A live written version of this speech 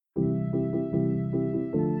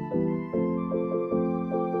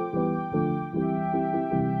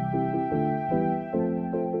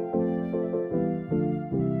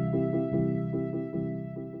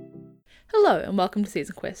Hello and welcome to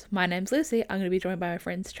Season Quest. My name's Lucy. I'm going to be joined by my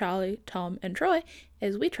friends Charlie, Tom, and Troy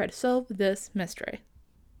as we try to solve this mystery.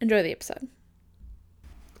 Enjoy the episode.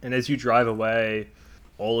 And as you drive away,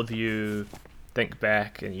 all of you think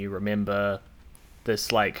back and you remember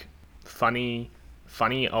this like funny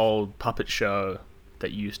old puppet show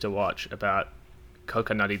that you used to watch about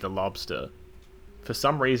Coconutty the lobster. For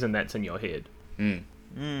some reason that's in your head.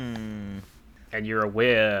 And you're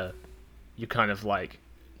aware, you kind of like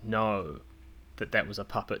know that was a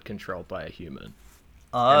puppet controlled by a human.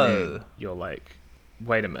 Oh. And then you're like,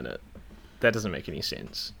 wait a minute, that doesn't make any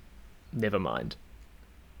sense. Never mind.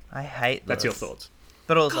 I hate That's this. your thoughts.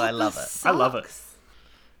 But also I love it. I love it.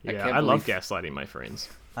 I Yeah, can't I love believe- gaslighting my friends.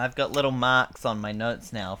 I've got little marks on my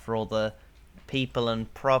notes now for all the people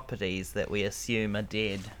and properties that we assume are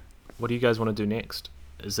dead. What do you guys want to do next?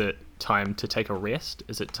 Is it time to take a rest?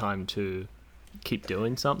 Is it time to keep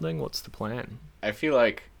doing something? What's the plan? I feel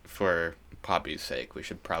like for Poppy's sake, we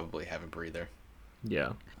should probably have a breather.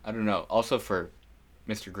 Yeah. I don't know. Also for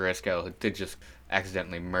Mr. Grayscale, who did just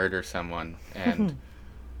accidentally murder someone, and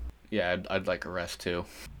yeah, I'd like a rest too.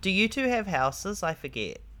 Do you two have houses? I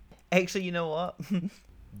forget. Actually, you know what?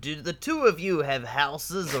 Do the two of you have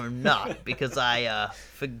houses or not? Because I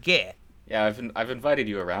forget. Yeah, I've invited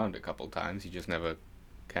you around a couple times. You just never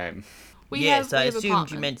came. Yes, I have assumed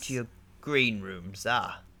you meant apartments. your green rooms.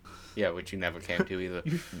 Yeah, which you never came to either.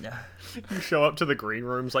 No. You show up to the green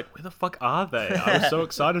rooms like, where the fuck are they? I was so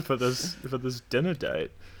excited for this dinner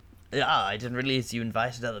date. Ah, I didn't realize you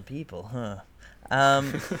invited other people, huh?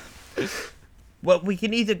 Well, we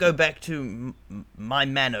can either go back to my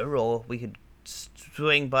manor, or we could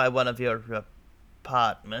swing by one of your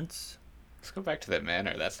apartments. Let's go back to that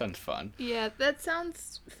manor. That sounds fun. Yeah, that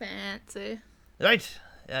sounds fancy. Right,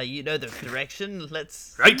 you know the direction.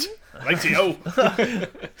 Let's. Right? Rightio.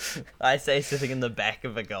 I say, sitting in the back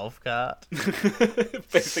of a golf cart.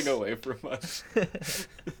 Facing away from us.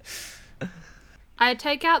 I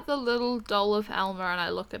take out the little doll of Elmer and I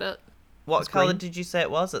look at it. What It's color green. did you say it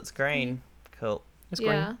was? It's green. Cool. It's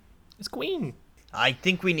Yeah. green. It's green. I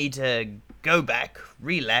think we need to go back,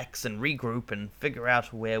 relax, and regroup, and figure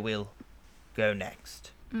out where we'll go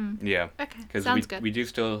next. Yeah, Okay, because sounds good. we do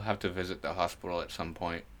still have to visit the hospital at some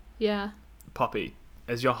point. Yeah. Poppy,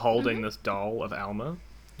 as you're holding this doll of Alma,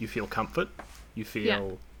 you feel comfort. You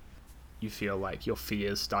feel like your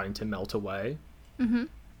fears starting to melt away. Mm-hmm.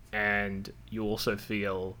 And you also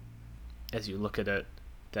feel, as you look at it,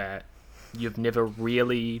 that you've never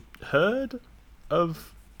really heard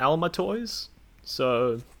of Alma toys.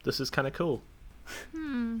 So this is kind of cool.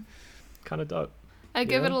 Kind of dope. I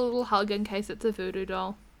give Yeah. it a little hug in case it's a voodoo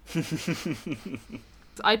doll.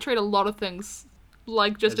 I treat a lot of things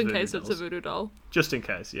like just As in voodoo case it's a dolls. voodoo doll. Just in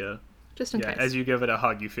case, yeah. Just in Yeah, case. as you give it a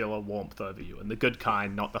hug, you feel a warmth over you. And the good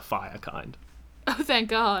kind, not the fire kind. Oh, thank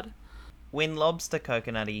God. When Lobster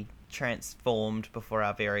Coconutty transformed before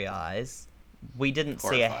our very eyes, we didn't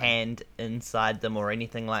see a Horrifying. hand inside them or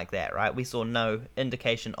anything like that, right? We saw no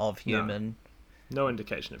indication of human. No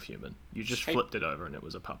indication of human. You just Hey- flipped it over and it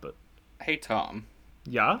was a puppet. Hey, Tom,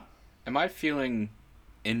 Yeah? am I feeling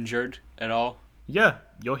injured at all? Yeah,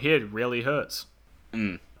 your head really hurts.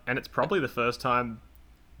 Mm. And it's probably the first time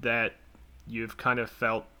that you've kind of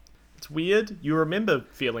felt... It's weird. You remember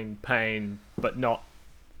feeling pain, but not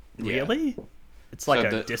Yeah. really? It's like So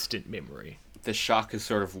a the- distant memory. The shock is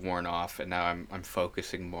sort of worn off, and now I'm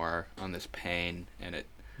focusing more on this pain, and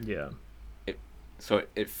Yeah.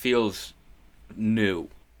 it feels new.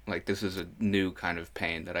 Like this is a new kind of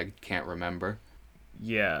pain that I can't remember.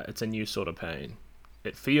 Yeah, it's a new sort of pain.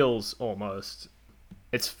 It feels almost...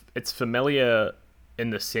 It's familiar in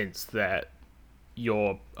the sense that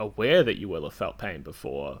you're aware that you will have felt pain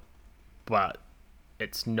before, but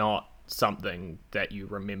it's not something that you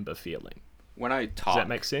remember feeling. When I talk, Does that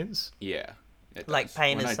make sense? yeah, it Like, does.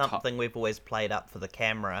 pain When is I talk- something we've always played up for the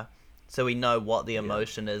camera, so we know what the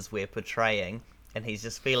emotion is we're portraying, and he's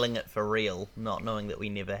just feeling it for real, not knowing that we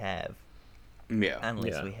never have. Yeah,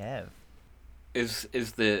 Unless Yeah. we have. is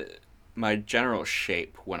my general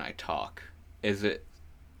shape when I talk? Is it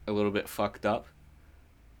a little bit fucked up?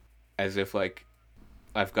 As if like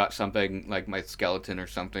I've got something like my skeleton or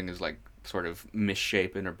something is like sort of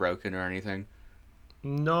misshapen or broken or anything.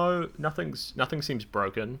 No, nothing seems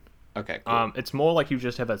broken. Okay, cool. It's more like you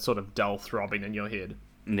just have a sort of dull throbbing in your head.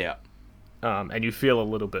 Yeah. And you feel a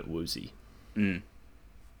little bit woozy.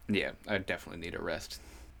 Yeah, I definitely need a rest.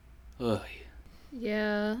 Ugh.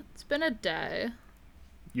 Yeah, it's been a day.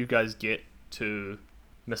 You guys get to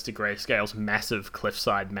Mr. Grayscale's massive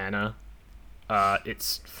cliffside manor.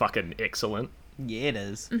 It's fucking excellent. Yeah, it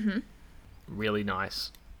is. Really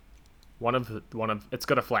nice. It's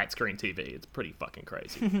got a flat screen TV. It's pretty fucking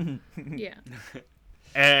crazy, Yeah.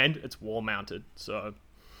 and it's wall mounted. So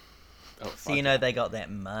Oh, So you know they got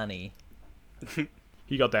that money.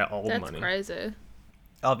 he got that old That's money. crazy.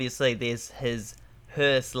 Obviously, there's his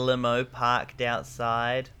hearse limo parked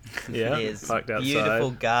outside. Yeah, There's parked outside.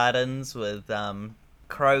 beautiful gardens with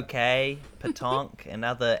croquet, petanque, and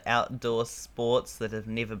other outdoor sports that have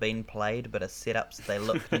never been played but are set up so they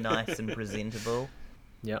look nice and presentable.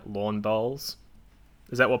 Yeah, lawn bowls.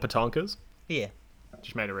 Is that what petanque is? Yeah.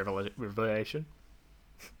 Just made a revelation.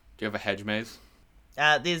 Do you have a hedge maze?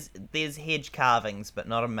 There's hedge carvings, but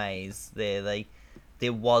not a maze.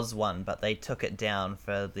 There was one, but they took it down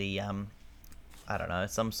for the I don't know,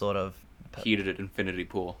 some sort of Heated infinity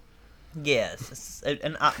pool. yes,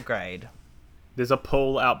 an upgrade. There's a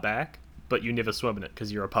pool out back, but you never swim in it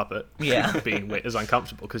because you're a puppet. Yeah. Being wet is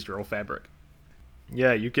uncomfortable because you're all fabric.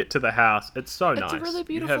 Yeah, you get to the house. It's so It's a nice. really You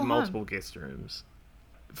beautiful have home. multiple guest rooms.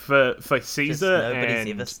 For Just Caesar nobody's and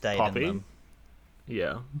ever stayed Poppy, in them.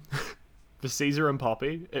 yeah. For Caesar and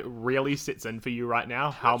Poppy, it really sits in for you right now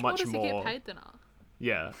how much does he more. get paid than us?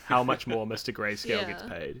 Yeah, how much more Mr. Grayscale gets Yeah.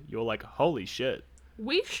 paid. You're like, holy shit.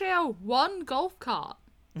 We share one golf cart.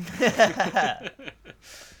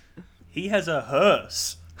 He has a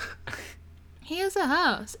hearse. He has a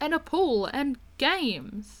house and a pool and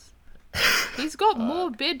games. He's got more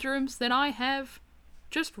bedrooms than I have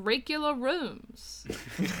just regular rooms.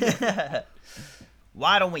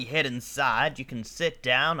 Why don't we head inside? You can sit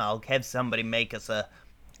down. I'll have somebody make us a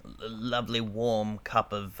lovely warm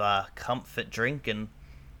cup of comfort drink, and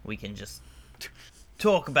we can just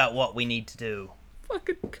talk about what we need to do.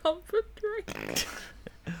 Fucking comfort drink.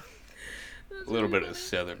 A little bit of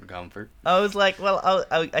southern comfort. I was like, well,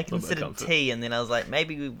 I considered comfort. tea, and then I was like,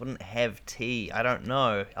 maybe we wouldn't have tea. I don't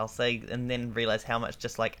know. I'll say, and then realize how much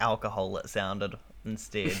just like alcohol it sounded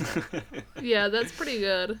instead. Yeah, that's pretty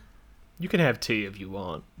good. You can have tea if you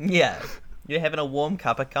want. Yeah, you're having a warm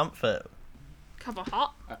cup of comfort. Cup of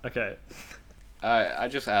hot. Okay. I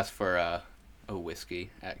just asked for a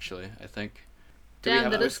whiskey, actually, I think. Do we Damn,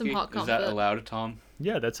 have that a is some whiskey? hot Is that comfort. allowed, Tom?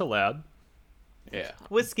 Yeah, that's allowed. Yeah.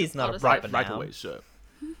 Whiskey's not a Honestly. proper Right noun. away, sir.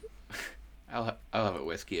 I'll have a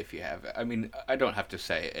whiskey if you have it. I mean, I don't have to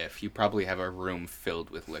say if. You probably have a room filled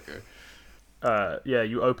with liquor. Yeah,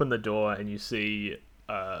 you open the door and you see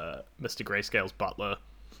Mr. Grayscale's butler.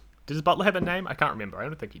 Does his butler have a name? I can't remember. I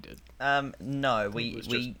don't think he did. No, It we was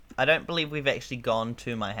just- I don't believe we've actually gone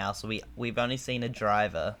to my house. We've only seen a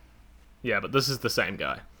driver. Yeah, but this is the same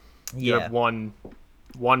guy. You Yeah. have one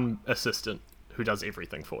assistant who does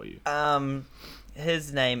everything for you.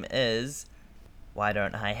 His name is. Why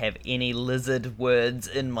don't I have any lizard words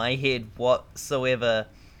in my head whatsoever?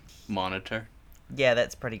 Monitor. Yeah,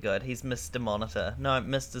 that's pretty good. He's Mr. Monitor. No,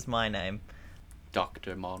 Mister's my name.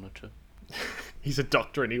 Dr. Monitor. He's a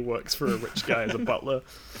doctor and he works for a rich guy as a butler.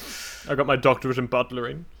 I got my doctorate in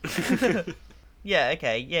butlering. Yeah,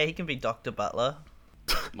 okay. Yeah, he can be Dr. Butler.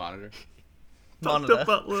 Monitor. Monitor. Dr.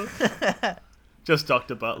 Butler. Just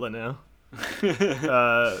Dr. Butler now.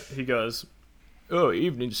 He goes, "Oh,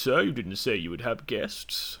 evening, sir. You didn't say you would have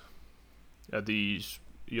guests. Are these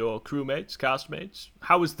your crewmates, castmates?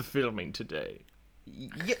 How is the filming today?"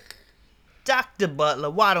 Yeah. Dr. Butler,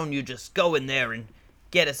 why don't you just go in there and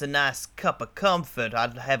get us a nice cup of comfort?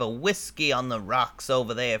 I'd have a whiskey on the rocks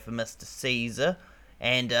over there for Mr. Caesar.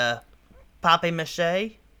 And, Papi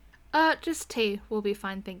Mache? Just tea will be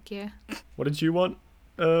fine, thank you. What did you want?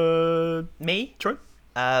 Me? Troy?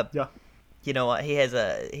 Yeah. Yeah. You know what?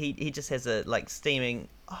 He just has a, like, steaming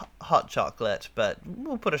hot chocolate, but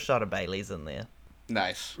we'll put a shot of Bailey's in there.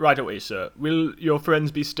 Nice. Right away, sir. Will your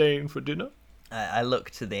friends be staying for dinner? I look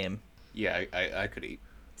to them. Yeah, I could eat.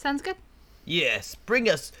 Sounds good. Yes, bring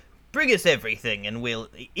us everything, and we'll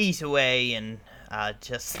eat away and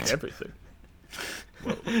just. Everything.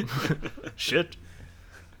 Well, shit.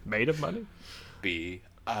 Made of money? Be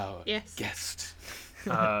our Yes. guest.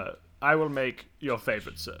 I will make your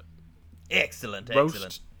favorite, sir. Excellent.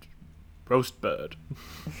 Roast bird.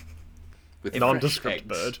 With Nondescript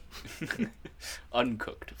fresh eggs. bird.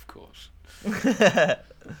 Uncooked, of course.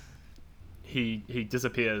 He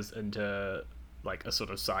disappears into like a sort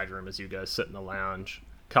of side room as you guys sit in the lounge.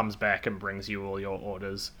 Comes back and brings you all your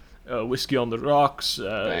orders. Whiskey on the rocks,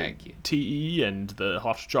 Thank you. tea, and the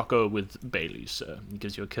hot choco with Bailey's, sir. He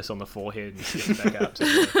gives you a kiss on the forehead and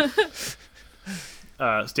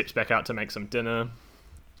steps back out to make some dinner.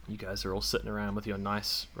 You guys are all sitting around with your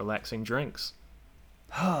nice, relaxing drinks.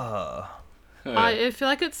 I feel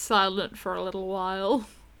like it's silent for a little while.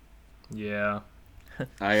 Yeah,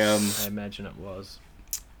 I I imagine it was.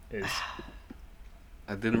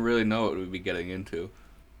 I didn't really know what we'd be getting into.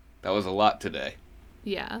 That was a lot today.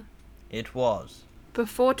 Yeah. It was.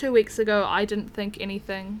 Before 2 weeks ago, I didn't think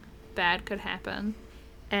anything bad could happen.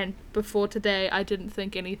 And before today, I didn't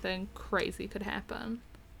think anything crazy could happen.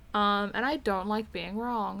 And I don't like being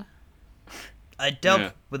wrong. I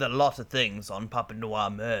dealt with a lot of things on Papa Noir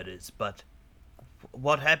Murders, but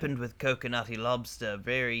what happened with Coconutty Lobster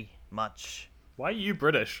very much... Why are you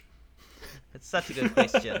British? It's such a good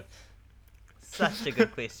question. Such a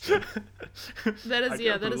good question. That is,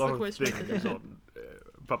 yeah, that is the question of the things day. on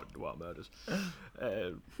Puppet Noir Murders.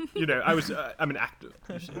 I'm an actor.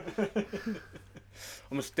 You see.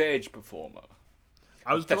 I'm a stage performer.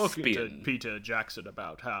 I was talking to Thespian. Peter Jackson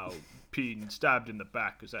about how being stabbed in the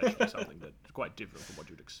back is actually something that's quite different from what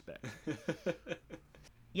you'd expect.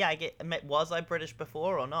 Yeah, was I British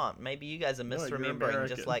before or not? Maybe you guys are you're misremembering,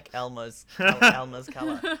 just American. like Elmer's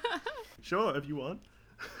colour. Sure, if you want.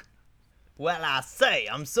 Well, I say,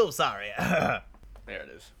 I'm so sorry. There it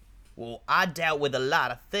is. Well, I dealt with a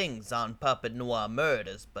lot of things on Puppet Noir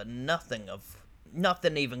Murders, but nothing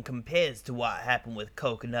even compares to what happened with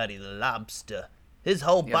Coconutty the Lobster. His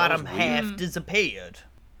whole Yeah, that bottom was half weird. disappeared.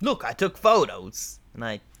 Look, I took photos, and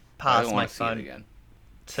I I passed don't my want to see it phone again.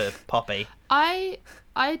 to Poppy. I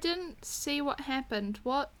didn't see what happened.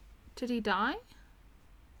 What? Did he die?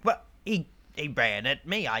 Well, he ran at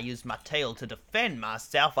me. I used my tail to defend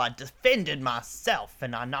myself. I defended myself,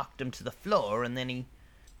 and I knocked him to the floor, and then he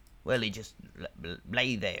just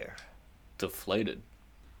lay there. Deflated.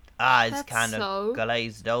 Eyes That's kind so of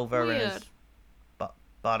glazed over, and weird. his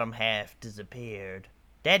bottom half disappeared.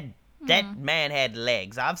 That man had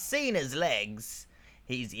legs. I've seen his legs.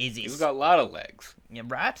 He's got a lot of legs. Yeah,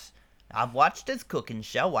 right? I've watched his cooking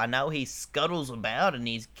show. I know he scuttles about, and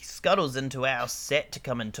he scuttles into our set to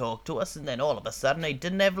come and talk to us, and then all of a sudden he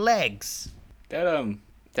didn't have legs.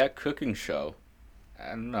 That cooking show, I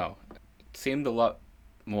don't know. It seemed a lot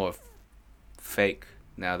more fake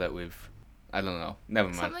now that I don't know. Never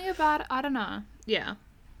mind. Something about it, I don't know. Yeah.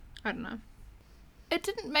 I don't know. It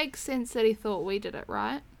didn't make sense that he thought we did it,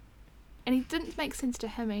 right? And it didn't make sense to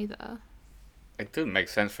him either. It didn't make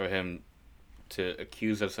sense for him to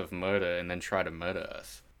accuse us of murder and then try to murder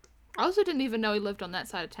us. I also didn't even know he lived on that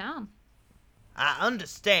side of town. I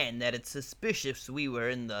understand that it's suspicious we were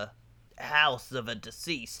in the house of a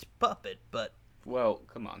deceased puppet, but... Well,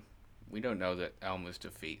 come on. We don't know that Elmer's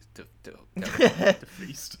defeat. The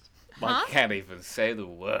feast. I can't even say the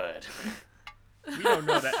word. We don't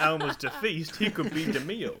know that Elmer's deceased. He could be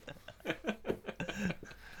Demille.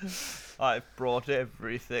 I've brought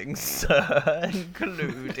everything, sir,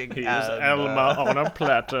 including Here's Elmer on a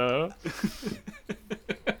platter.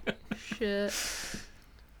 Shit.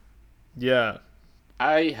 Yeah.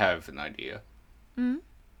 I have an idea. Hmm?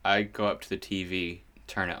 I go up to the TV,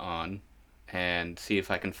 turn it on, and see if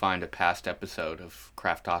I can find a past episode of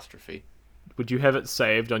Craftostrophe. Would you have it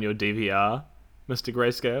saved on your DVR, Mr.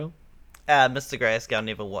 Grayscale? Mr. Grayscale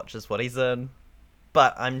never watches what he's in,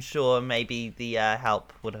 but I'm sure maybe the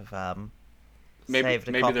help would have saved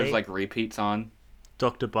a Maybe copy. there's like repeats on.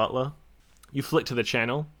 Dr. Butler. You flick to the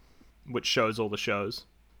channel, which shows all the shows.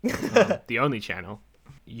 The only channel.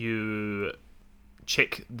 You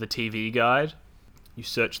check the TV guide. You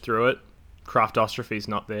search through it. Craftostrophy's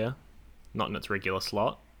not there. Not in its regular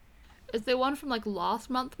slot. Is there one from like last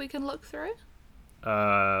month we can look through?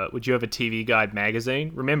 Would you have a TV Guide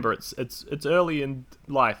magazine? Remember, it's early in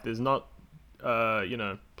life. There's not,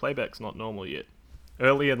 playback's not normal yet.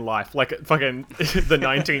 Early in life, like fucking the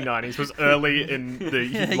 1990s was early in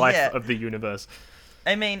the life Yeah. of the universe.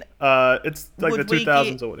 I mean, It's like Would the we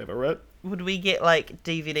 2000s get- or whatever, right? would we get like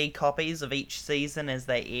DVD copies of each season as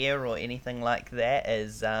they air or anything like that?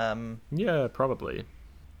 As Yeah, probably.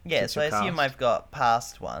 yeah, Since so I you're assume cast. I've got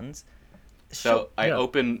past ones. So I Yeah.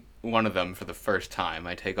 open one of them for the first time.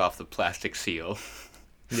 I take off the plastic seal.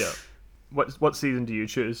 Yeah. What season do you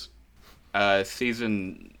choose?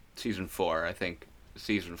 Season 4, I think.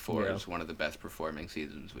 Season 4 Yeah. is one of the best performing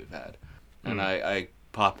seasons we've had. And I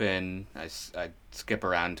pop in, I skip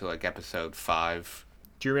around to like episode 5.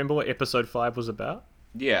 Do you remember what episode 5 was about?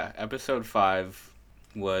 Yeah, episode 5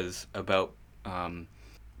 was about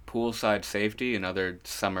poolside safety and other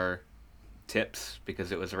summer tips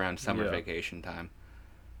because it was around summer Yeah. vacation time.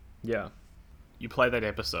 Yeah. You play that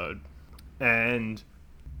episode, and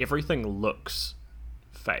everything looks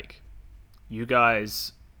fake. You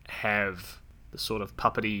guys have the sort of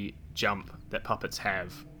puppety jump that puppets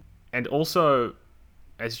have. And also,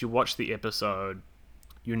 as you watch the episode,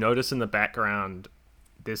 you notice in the background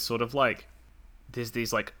there's sort of like, there's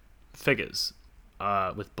these like figures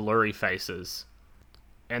with blurry faces.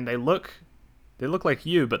 And they look like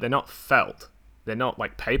you, but they're not felt. They're not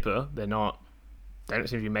like paper. They're not they don't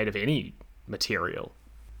seem to be made of any material.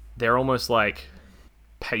 They're almost like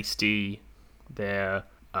pasty. They've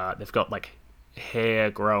got like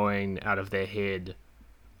hair growing out of their head.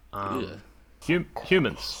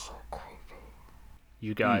 Humans.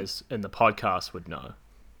 You guys in the podcast would know.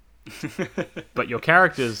 But your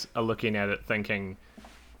characters are looking at it thinking,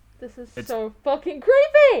 This is so fucking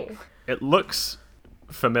creepy! it looks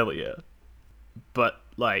familiar, but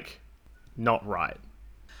like not right.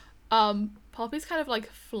 Poppy's kind of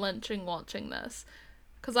like flinching watching this.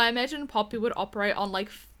 Because I imagine Poppy would operate on like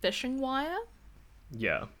fishing wire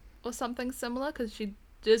Yeah. or something similar, because she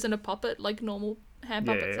isn't a puppet like normal hand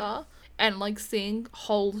Yeah, puppets yeah. are. And like seeing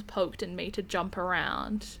holes poked in me to jump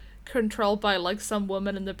around, controlled by like some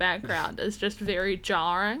woman in the background, is just very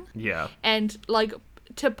jarring. Yeah. And like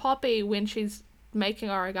to Poppy, when she's making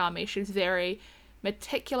origami, she's very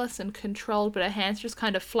meticulous and controlled, but her hands just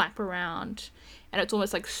kind of flap around, and it's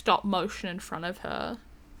almost like stop motion in front of her.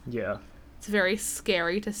 Yeah. It's very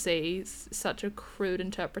scary to see such a crude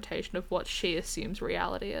interpretation of what she assumes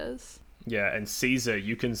reality is. Yeah, and Caesar,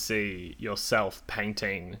 you can see yourself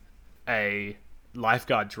painting a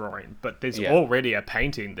lifeguard drawing, but there's already a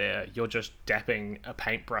painting there. You're just dapping a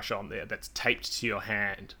paintbrush on there that's taped to your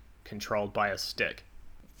hand, controlled by a stick.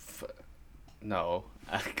 No,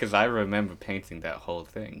 because I remember painting that whole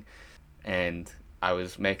thing, and I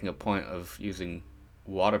was making a point of using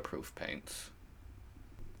waterproof paints.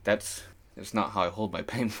 That's not how I hold my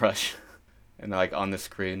paintbrush. And like on the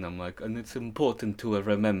screen, I'm like, and it's important to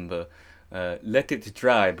remember, let it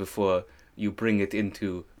dry before you bring it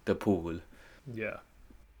into the pool. Yeah.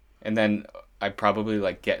 And then I probably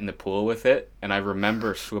like get in the pool with it, and I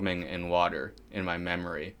remember swimming in water in my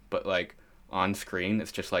memory, but like on screen,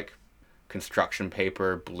 it's just like construction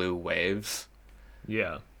paper, blue waves.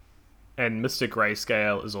 Yeah. And Mr.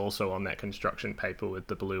 Grayscale is also on that construction paper with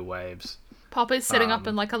the blue waves. Poppy's sitting up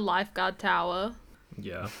in like a lifeguard tower.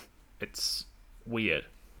 Yeah. It's weird.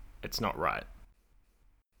 It's not right.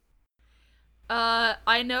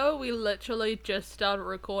 I know we literally just started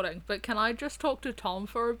recording, but can I just talk to Tom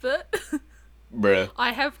for a bit? Bruh.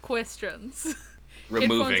 I have questions.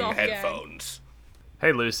 Removing off, gang. headphones.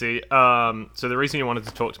 Hey, Lucy. So the reason you wanted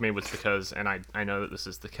to talk to me was because, and I know that this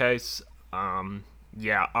is the case,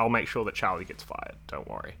 yeah, I'll make sure that Charlie gets fired. Don't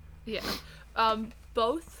worry. Yeah.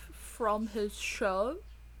 Both from his show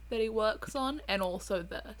that he works on and also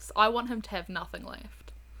this. I want him to have nothing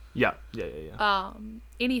left. Yeah.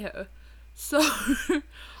 Anywho, so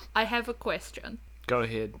I have a question. Go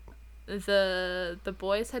ahead. The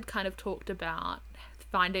boys had kind of talked about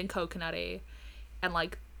finding Coconutty and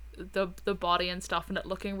like the body and stuff, and it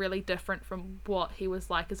looking really different from what he was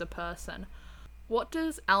like as a person. What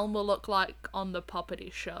does Alma look like on the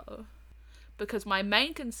Puppety show? Because my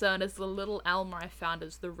main concern is the little Alma I found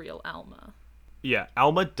is the real Alma. Yeah,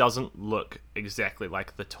 Alma doesn't look exactly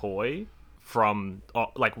like the toy from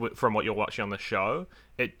what you're watching on the show.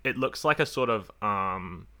 It looks like a sort of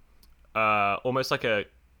almost like a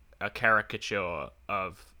caricature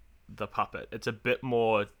of the puppet. It's a bit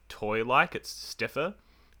more toy-like. It's stiffer,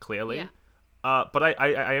 clearly. Yeah. But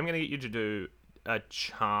I am going to get you to do a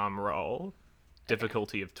charm roll,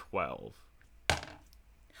 difficulty of 12.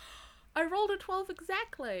 I rolled a 12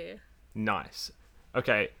 exactly. Nice.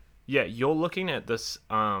 Okay. Yeah, you're looking at this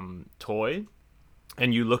toy,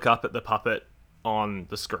 and you look up at the puppet on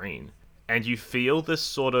the screen, and you feel this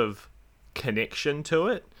sort of connection to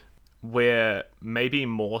it, where maybe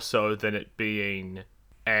more so than it being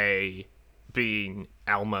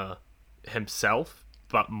Alma himself,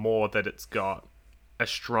 but more that it's got a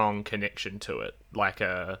strong connection to it, like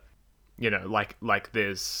like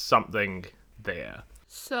there's something there.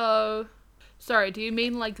 So, sorry, do you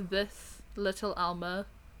mean like this little Alma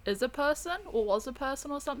is a person or was a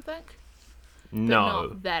person or something? No. But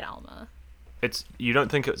not that Alma. You don't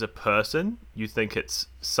think it's a person, you think it's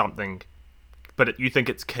something, but you think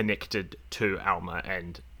it's connected to Alma,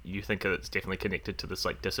 and you think that it's definitely connected to this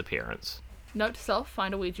like disappearance. Note to self,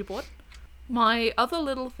 find a Ouija board. My other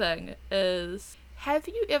little thing is, have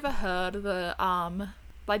you ever heard the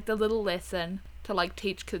like the little lesson to like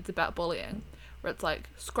teach kids about bullying, where it's like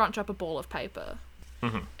scrunch up a ball of paper,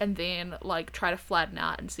 and then like try to flatten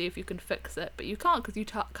out and see if you can fix it, but you can't because you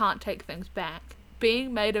can't take things back.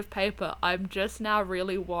 Being made of paper, I'm just now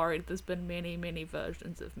really worried there's been many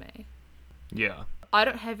versions of me. Yeah. I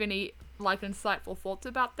don't have any like insightful thoughts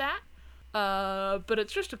about that, but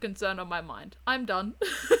it's just a concern on my mind. I'm done.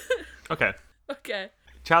 Okay. Okay.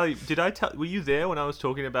 Charlie, were you there when I was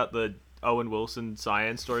talking about the Owen Wilson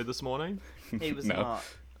cyan story this morning? He was No. not.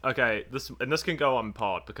 Okay, this can go on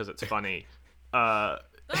pod because it's funny.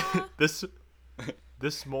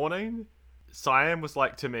 This morning, Cyan was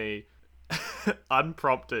like to me,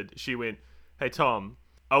 unprompted, she went, "Hey Tom,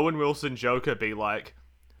 Owen Wilson Joker be like,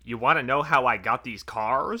 you want to know how I got these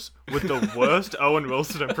cars?" With the worst Owen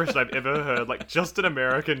Wilson impression I've ever heard, like just an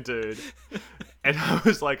American dude. And I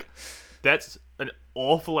was like, that's an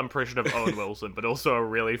awful impression of Owen Wilson, but also a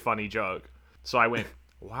really funny joke. So I went,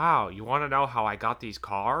 "Wow, you want to know how I got these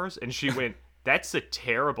cars?" And she went, "That's a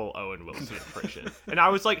terrible Owen Wilson impression." And I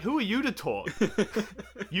was like, who are you to talk?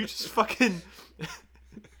 You just fucking...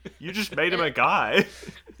 You just made him a guy.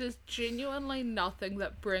 There's genuinely nothing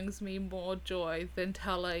that brings me more joy than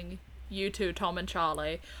telling you two, Tom and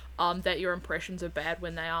Charlie, that your impressions are bad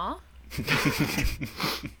when they are.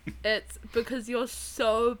 It's because you're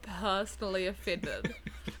so personally offended.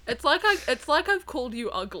 It's like I've called you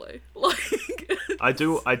ugly. Like I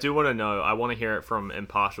do want to know. I want to hear it from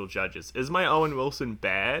impartial judges. Is my Owen Wilson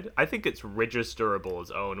bad? I think it's registerable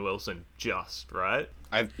as Owen Wilson, just right.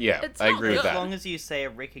 I It's agree not with good. As that. long as you say a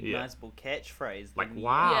recognizable catchphrase. Like, then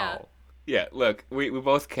wow. Yeah, look, we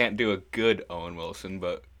both can't do a good Owen Wilson,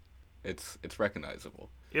 but it's recognizable.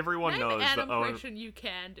 Everyone Name knows an that Owen. impression you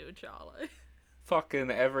can do, Charlie.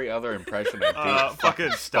 Fucking every other impression I do.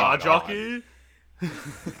 Fucking Star spot on. Jockey.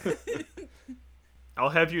 I'll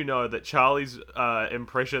have you know that Charlie's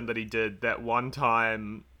impression that he did that one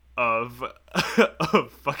time of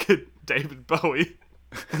of fucking David Bowie.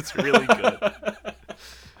 It's really good.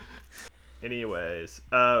 Anyways,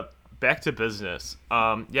 back to business.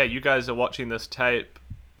 Yeah, you guys are watching this tape,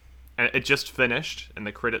 and it just finished, and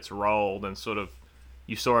the credits rolled, and sort of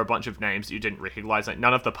you saw a bunch of names that you didn't recognize. Like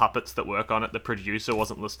none of the puppets that work on it. The producer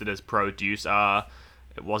wasn't listed as producer.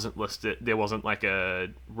 It wasn't listed. There wasn't like a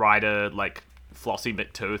writer like Flossie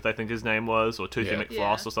McTooth, I think his name was, or Toothy Yeah. McFloss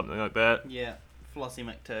Yeah. or something like that. Yeah, Flossie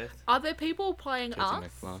McTooth. Are there people playing Toothy us?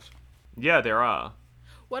 McFloss. Yeah, there are.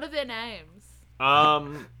 What are their names?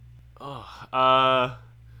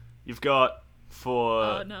 You've got for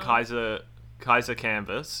Oh, no. Kaiser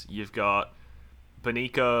Canvas. You've got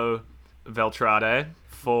Benicio Veltrade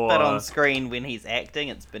for. But on screen when he's acting,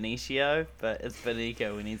 it's Benicio, but it's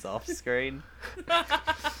Benicio when he's off screen.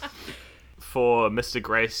 For Mr.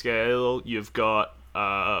 Grayscale, you've got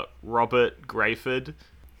Robert Grayford.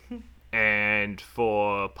 And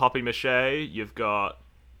for Poppy Mache, you've got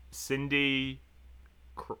Cindy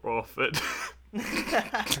Crawford.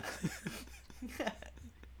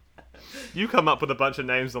 You come up with a bunch of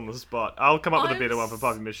names on the spot. I'll come up with a better one for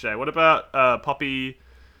Poppy Mache. What about Poppy...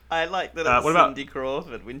 I like that it's what about- Cindy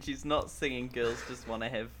Crawford. When she's not singing Girls Just Want to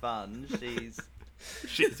Have Fun,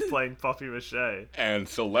 She's playing Poppy Mache. And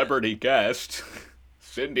celebrity guest,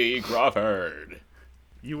 Cindy Crawford.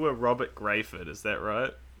 You were Robert Grayford, is that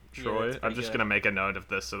right, Troy? that's I'm pretty just good. going to make a note of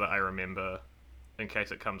this so that I remember in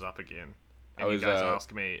case it comes up again. And I was, you guys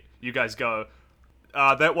ask me. You guys go,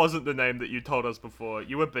 that wasn't the name that you told us before.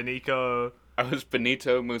 You were Benicio. I was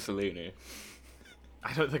Benito Mussolini.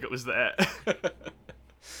 I don't think it was that.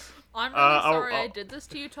 I'm really I'll- sorry I I'll- did this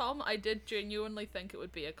to you, Tom. I did genuinely think it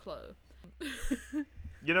would be a clue.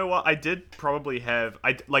 You know what? I did probably have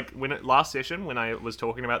last session when I was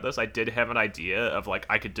talking about this, I did have an idea of like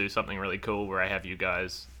I could do something really cool where I have you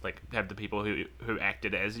guys like have the people who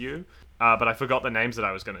acted as you, but I forgot the names that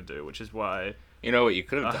I was going to do, which is why. You know what you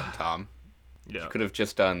could have done, Tom? Yeah, You could have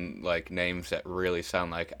just done like names that really sound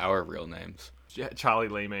like our real names. Charlie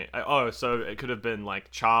Lee. So it could have been like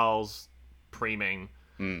Charles Preeming,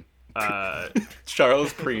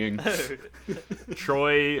 Charles Preing.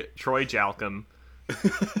 Troy Jalcum,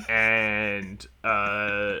 and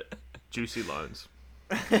Juicy Loans.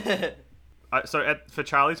 For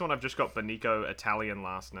Charlie's one, I've just got Benico Italian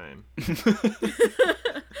last name. I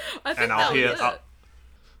think And that'll be it.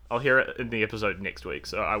 I'll hear it in the episode next week,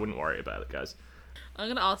 so I wouldn't worry about it, guys. I'm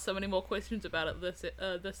gonna ask so many more questions about it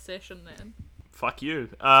this session then. Fuck you.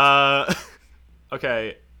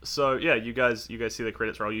 Okay, so yeah, you guys see the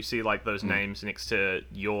credits roll. You see like those names next to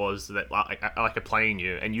yours that like are playing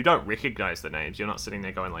you, and you don't recognize the names. You're not sitting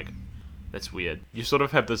there going like, "That's weird." You sort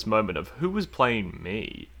of have this moment of who was playing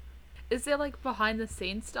me. Is there like behind the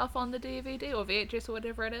scenes stuff on the DVD or VHS or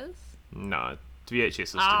whatever it is? No,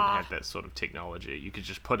 VHSs didn't have that sort of technology. You could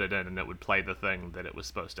just put it in and it would play the thing that it was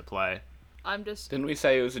supposed to play. I'm just Didn't we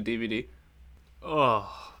say it was a DVD?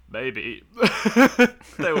 Oh, maybe.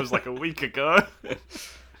 That was like a week ago.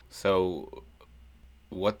 So,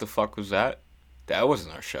 what the fuck was that? That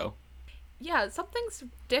wasn't our show. yeah, something's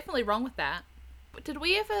definitely wrong with that. But did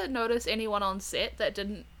we ever notice anyone on set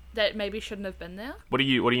that maybe shouldn't have been there? What do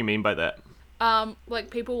you mean by that? Like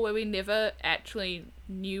people where we never actually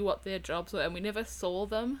knew what their jobs were and we never saw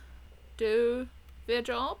them do their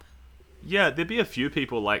job. Yeah, there'd be a few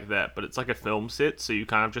people like that, but it's like a film set, so you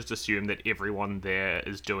kind of just assume that everyone there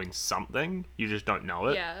is doing something. You just don't know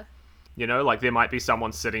it. Yeah. You know, like there might be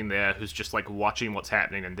someone sitting there who's just like watching what's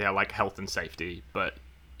happening and they're like health and safety, but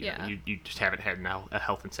you know, you just haven't had a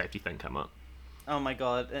health and safety thing come up. Oh my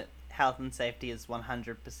god, health and safety is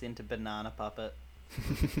 100% a banana puppet.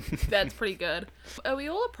 That's pretty good. Are we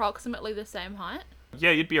all approximately the same height?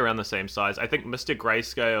 Yeah, you'd be around the same size. I think Mr.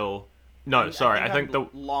 Grayscale... No, sorry, I think I'm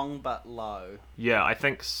long but low. Yeah, I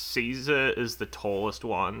think Caesar is the tallest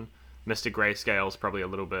one. Mr. Grayscale's probably a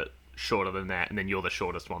little bit shorter than that, and then you're the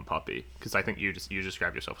shortest one, Puppy. Because I think you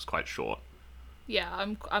described yourself as quite short. Yeah,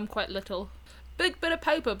 I'm quite little. Big bit of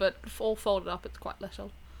paper, but all folded up, it's quite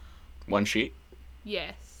little. One sheet?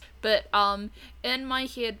 Yes. But in my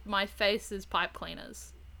head, my face is pipe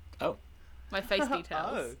cleaners. Oh. My face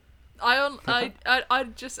details. Oh.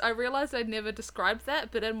 I realized I'd never described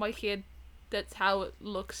that, but in my head, that's how it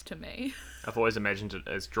looks to me. I've always imagined it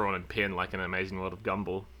as drawn in pen, like an Amazing World of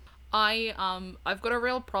Gumball. I've got a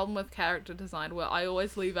real problem with character design where I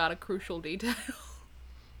always leave out a crucial detail.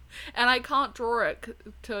 And I can't draw it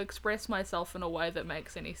to express myself in a way that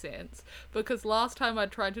makes any sense. Because last time I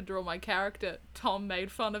tried to draw my character, Tom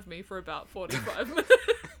made fun of me for about 45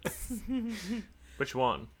 minutes. Which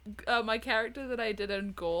one? My character that I did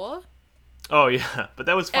in Gore. Oh, yeah, but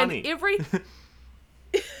that was funny. And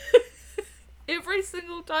every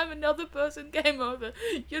single time another person came over,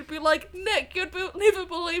 you'd be like, Nick, you'd never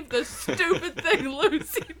believe the stupid thing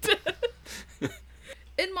Lucy did.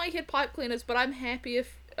 In my head, pipe cleaners, but I'm happy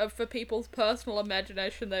if for people's personal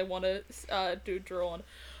imagination they want to do drawn.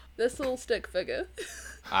 This little stick figure.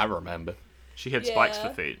 I remember. She had spikes Yeah.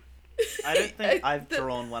 for feet. I don't think I've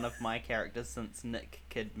drawn one of my characters since Nick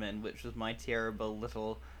Kidman, which was my terrible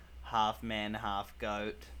little half man, half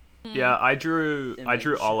goat. Yeah, I drew Image.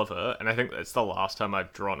 Oliver, and I think that's the last time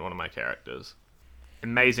I've drawn one of my characters.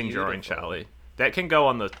 Amazing drawing, Beautiful. Charlie. That can go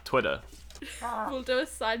on the Twitter. We'll do a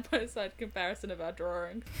side-by-side comparison of our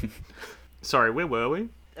drawing. Sorry, where were we?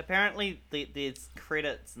 Apparently, there's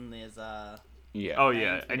credits and there's Yeah. Oh names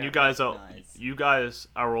yeah, we and don't you guys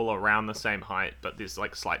are all around the same height, but there's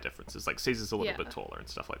like slight differences. Like Caesar's a little Yeah. bit taller and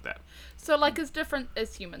stuff like that. So, like, as different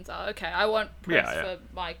as humans are. Okay, I won't press Yeah, yeah. for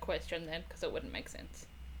my question then, because it wouldn't make sense.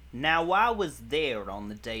 Now, I was there on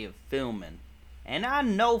the day of filming, and I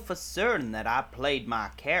know for certain that I played my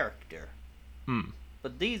character.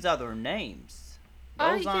 But these other names,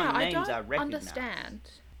 those aren't names I recognize. Understand.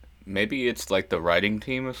 Maybe it's like the writing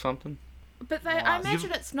team or something? But I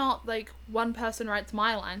imagine it's not like one person writes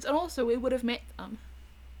my lines, and also we would have met them.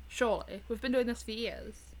 Surely. We've been doing this for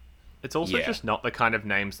years. It's also Yeah. just not the kind of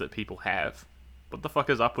names that people have. What the fuck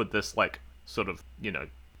is up with this, like, sort of, you know,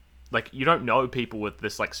 like, you don't know people with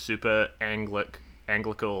this, like, super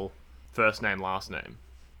Anglical first name, last name.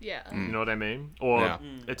 Yeah. You know what I mean? Or Yeah.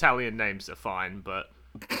 Italian names are fine, but,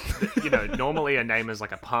 you know, normally a name is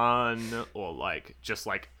like a pun, or, like, just,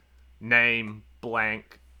 like, name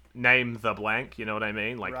blank, name the blank, you know what I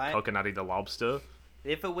mean? Like, Right. Coconutty the lobster.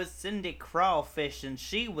 If it was Cindy Crawfish and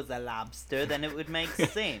she was a lobster, then it would make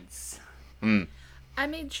sense. I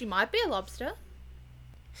mean, she might be a lobster.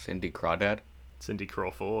 Cindy Crawdad? Cindy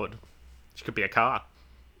Crawford. She could be a car.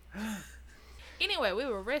 Anyway, we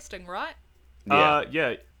were resting, right?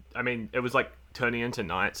 Yeah. I mean, it was like turning into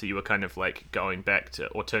night, so you were kind of like going back to,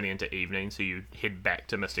 or turning into evening, so you head back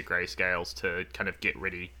to Mr. Grayscale's to kind of get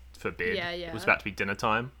ready for bed. Yeah. It was about to be dinner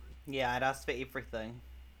time. Yeah, I'd asked for everything.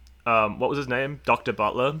 What was his name? Dr.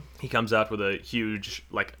 Butler. He comes out with a huge,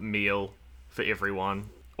 like, meal for everyone.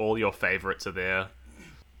 All your favorites are there.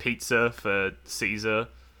 Pizza for Caesar.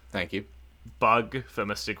 Thank you. Bug for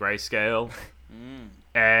Mr. Grayscale.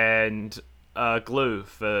 And glue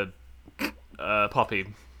for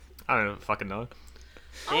Poppy. I don't fucking know.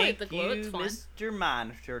 I'll eat Thank the glue, it's you, fine. Mr.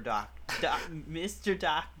 Monitor Mr.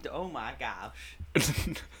 Doctor. Oh my gosh.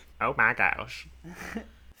 Oh my gosh.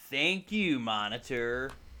 Thank you,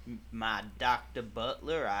 Monitor. My Dr.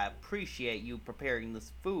 Butler, I appreciate you preparing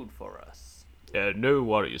this food for us. No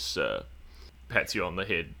worries, sir. Pats you on the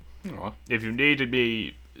head. Aw. If you needed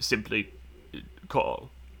me, simply call.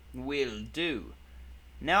 Will do.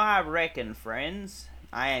 Now I reckon, friends,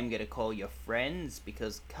 I am gonna call you friends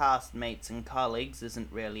because castmates and colleagues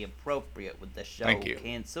isn't really appropriate with the show Thank you.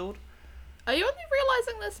 cancelled. Are you only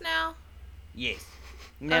realizing this now? Yes.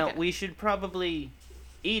 Now Okay. we should probably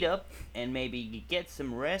eat up and maybe get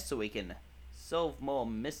some rest so we can solve more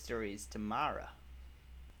mysteries tomorrow.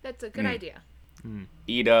 That's a good idea.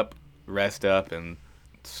 Eat up, rest up, and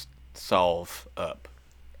solve up.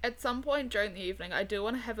 At some point during the evening, I do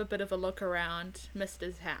want to have a bit of a look around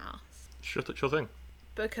Mister's house. Sure thing.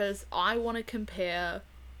 Because I want to compare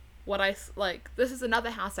this is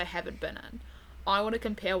another house I haven't been in. I want to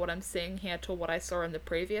compare what I'm seeing here to what I saw in the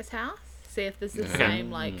previous house. See if there's the same,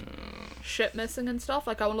 like, shit missing and stuff.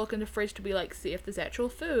 Like, I want to look in the fridge to be like, see if there's actual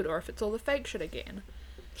food or if it's all the fake shit again.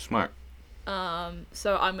 Smart.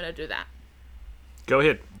 So I'm going to do that. Go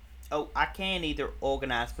ahead. Oh, I can either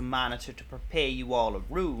organise for Monitor to prepare you all a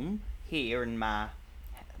room here in my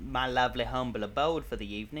lovely humble abode for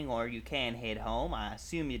the evening, or you can head home. I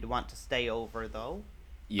assume you'd want to stay over, though.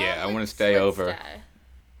 Yeah, I want to stay over.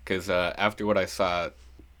 Because after what I saw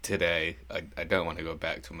today, I don't want to go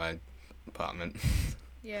back to my apartment.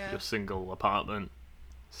 Yeah. Your single apartment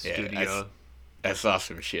studio. Yeah, I saw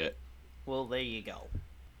some shit. Well, there you go.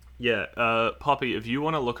 Yeah, Poppy, if you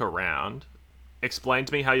want to look around, explain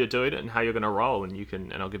to me how you're doing it and how you're going to roll,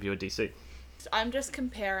 and I'll give you a DC. I'm just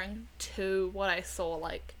comparing to what I saw,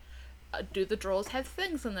 like, do the drawers have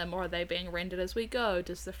things in them, or are they being rendered as we go?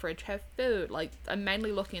 Does the fridge have food? Like, I'm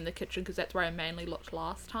mainly looking in the kitchen because that's where I mainly looked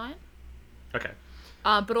last time. Okay.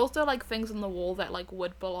 But also, like, things on the wall that, like,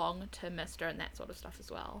 would belong to Mister and that sort of stuff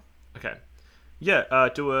as well. Okay. Yeah,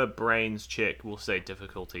 do a brains check. We'll say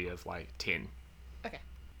difficulty of, like, 10. Okay.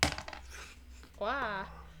 Wow.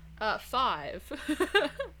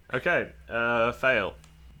 5. Okay, fail.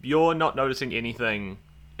 You're not noticing anything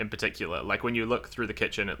in particular. Like, when you look through the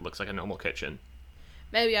kitchen, it looks like a normal kitchen.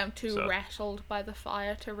 Maybe I'm too rattled by the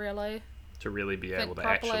fire to really be able to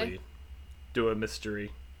properly. actually do a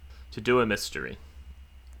mystery. To do a mystery.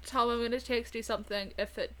 Tom, I'm going to text you something.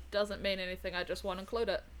 If it doesn't mean anything, I just won't include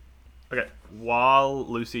it. Okay, while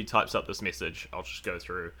Lucy types up this message, I'll just go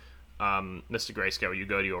through. Mr. Grayscale, you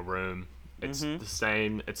go to your room. It's the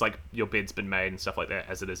same. It's like your bed's been made and stuff like that,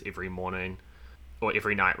 as it is every morning. Or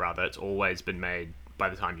every night, rather. It's always been made by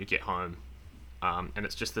the time you get home. And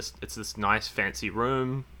it's just this nice fancy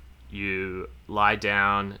room. You lie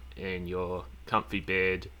down in your comfy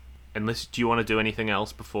bed. Do you want to do anything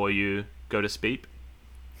else before you go to sleep?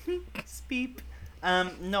 Speep.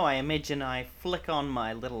 No, I imagine I flick on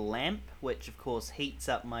my little lamp, which of course heats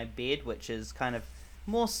up my bed, which is kind of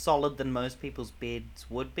more solid than most people's beds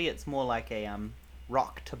would be. It's more like a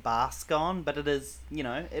rock to bask on, but it is,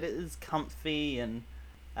 it is comfy, and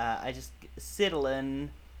I just settle in.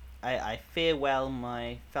 I farewell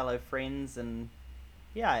my fellow friends, and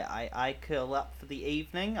yeah, I curl up for the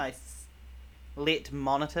evening. I let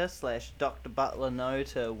Monitor / Dr. Butler know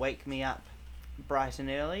to wake me up bright and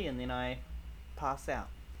early, and then I pass out.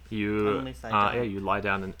 You lie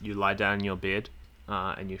down in your bed,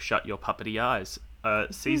 and you shut your puppety eyes.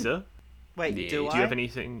 Caesar. Wait, Yeah. do Do I? you have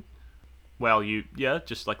anything? Well,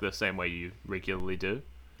 just like the same way you regularly do.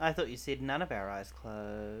 I thought you said none of our eyes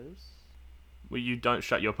closed. Well, you don't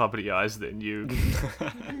shut your puppety eyes, then you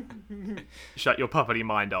shut your puppety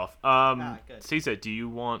mind off. Good. Caesar, do you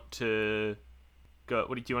want to go?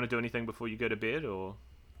 Do you want to do anything before you go to bed, or?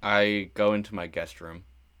 I go into my guest room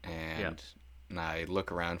and I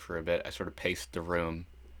look around for a bit. I sort of pace the room,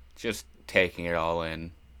 just taking it all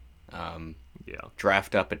in.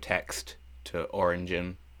 Draft up a text to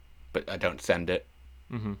Origin, but I don't send it.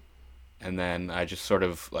 Mm-hmm. And then I just sort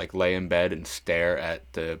of like lay in bed and stare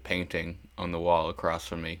at the painting on the wall across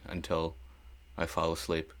from me until I fall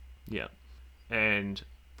asleep. Yeah. And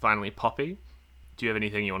finally, Poppy, do you have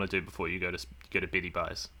anything you want to do before you go to Betty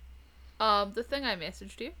Buys? The thing I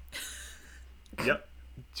messaged you. Yep.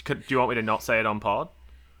 Do you want me to not say it on pod?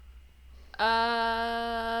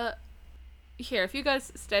 Here, if you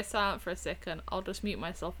guys stay silent for a second, I'll just mute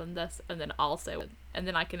myself in this, and then I'll say it, and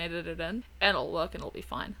then I can edit it in, and it'll work, and it'll be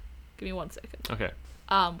fine. Give me 1 second. Okay.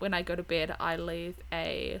 When I go to bed, I leave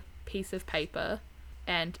a piece of paper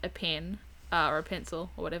and a pen, or a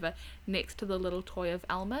pencil, or whatever, next to the little toy of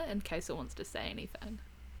Alma, in case it wants to say anything.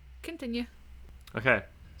 Continue. Okay.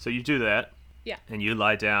 So you do that. Yeah. And you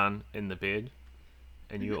lie down in the bed,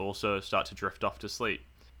 and you also start to drift off to sleep.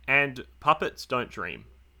 And puppets don't dream.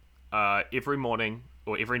 Every morning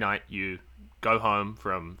or every night you go home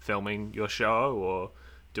from filming your show or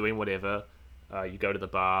doing whatever, you go to the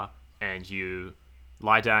bar and you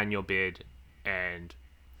lie down in your bed, and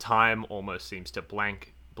time almost seems to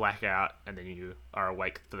black out, and then you are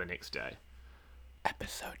awake for the next day.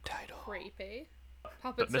 Episode title. Creepy.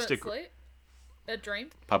 Puppets Mr. don't sleep. A dream.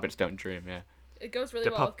 Puppets don't dream, yeah. It goes really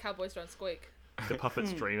The well with Cowboys Don't Squeak. The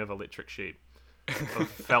puppets dream of electric sheep, of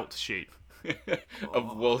felt sheep.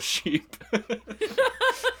 Of wool sheep.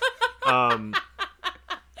 I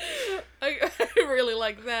really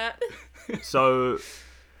like that. So,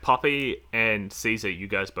 Poppy and Caesar, you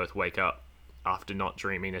guys both wake up after not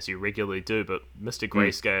dreaming as you regularly do, but Mr.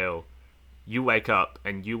 Grayscale, you wake up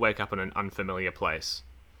in an unfamiliar place.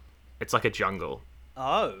 It's like a jungle.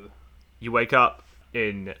 Oh. You wake up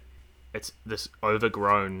in It's this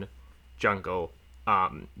overgrown jungle.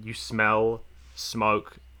 You smell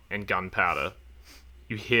smoke and gunpowder.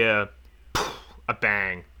 You hear a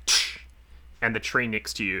bang, and the tree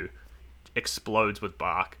next to you explodes with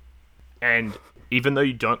bark. And even though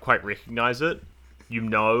you don't quite recognize it, you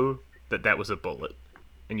know that that was a bullet.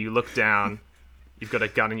 And you look down, you've got a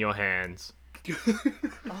gun in your hands,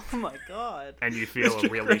 Oh my god. and you feel a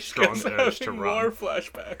really strong urge to run. More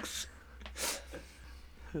flashbacks.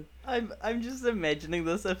 I'm just imagining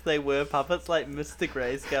this if they were puppets. Like Mr.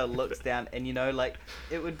 Grayscale looks down, and like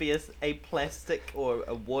it would be a plastic or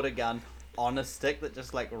a water gun on a stick that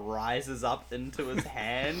just like rises up into his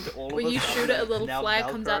hand. All When of a you sudden, shoot it, a little now flag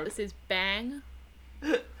comes out Velcro. that says bang.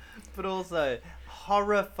 But also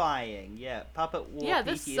horrifying. Yeah, puppet war Yeah,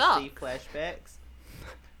 this PTSD sucks. flashbacks.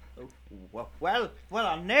 Well,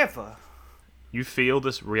 I never. You feel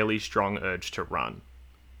this really strong urge to run.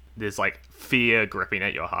 There's like fear gripping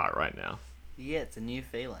at your heart right now. Yeah, it's a new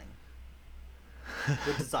feeling.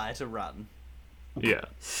 The desire to run. Yeah.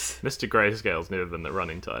 Mr. Grayscale's never been the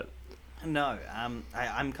running type. No,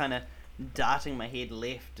 I'm kind of darting my head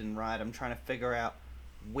left and right. I'm trying to figure out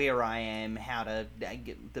where I am, how to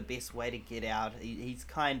get the best way to get out. He's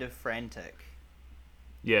kind of frantic.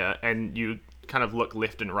 Yeah, and you kind of look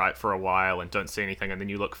left and right for a while and don't see anything, and then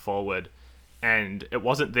you look forward, and it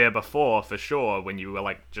wasn't there before for sure when you were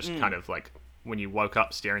like just kind of like when you woke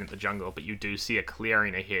up staring at the jungle, but you do see a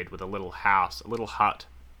clearing ahead with a little house, a little hut,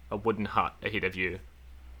 a wooden hut ahead of you.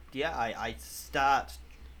 Yeah, I start,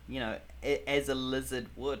 as a lizard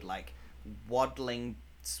would, like waddling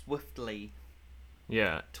swiftly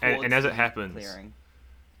Yeah, towards and as the it happens, clearing.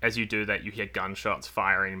 as you do that, you hear gunshots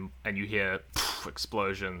firing, and you hear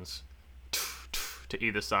explosions to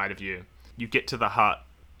either side of you. You get to the hut,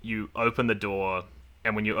 you open the door,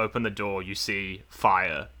 and when you open the door, you see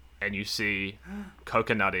fire, and you see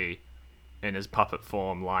Coconutty in his puppet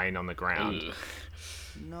form lying on the ground. Ugh.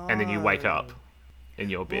 No. And then you wake up in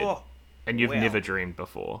your bed, Oh, and you've well. never dreamed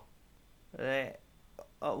before.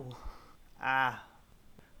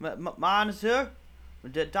 Monitor,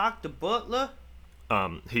 Dr. Butler.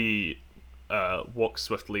 He walks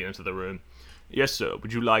swiftly into the room. Yes, sir.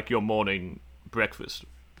 Would you like your morning breakfast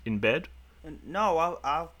in bed? No,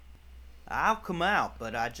 I'll come out,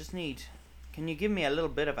 but I just need. Can you give me a little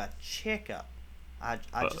bit of a checkup? I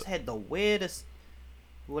just had the weirdest,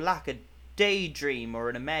 well, like a daydream or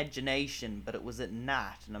an imagination, but it was at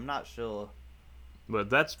night, and I'm not sure. Well,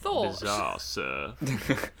 that's Thought. bizarre, sir.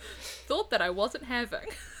 Thought that I wasn't having.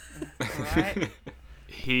 Right?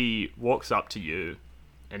 He walks up to you,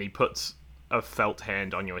 and he puts a felt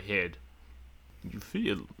hand on your head. You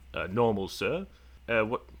feel normal, sir.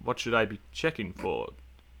 What should I be checking for?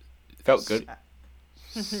 Felt good.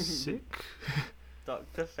 Sick?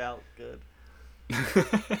 Dr. Felt good.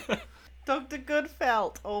 Dr.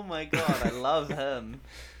 Goodfelt. Oh my god, I love him.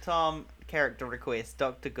 Tom, character request,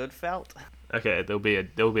 Dr. Goodfelt. Okay, there'll be a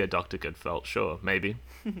Dr. Goodfelt, sure, maybe.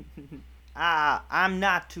 I'm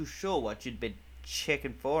not too sure what you'd be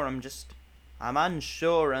checking for. I'm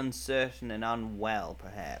unsure, uncertain, and unwell,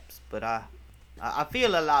 perhaps. But I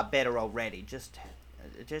feel a lot better already.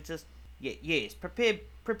 Yes. Prepare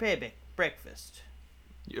breakfast.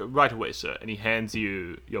 Right away, sir. And he hands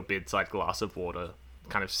you your bedside glass of water,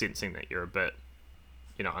 kind of sensing that you're a bit,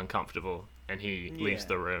 uncomfortable, and he leaves Yeah.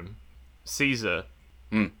 the room. Caesar,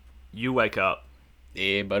 Hmm. you wake up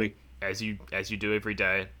Yeah, buddy. as you do every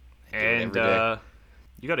day, do it and every day.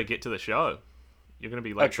 you got to get to the show. You're gonna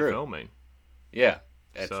be late for true. filming. Yeah.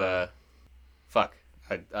 It's So- fuck.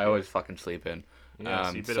 I always fucking sleep in. Yeah,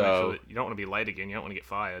 so you better make sure that you don't want to be late again. You don't want to get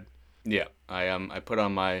fired. Yeah, I put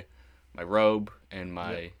on my robe and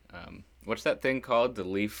my what's that thing called? The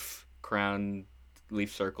leaf crown,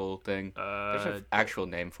 leaf circle thing. There's an actual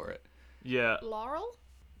name for it. Yeah, Laurel?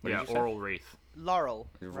 What yeah, did you say? oral wreath. Laurel,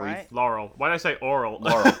 Wreath. right? Laurel. Why did I say oral?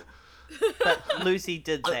 Laurel. But Lucy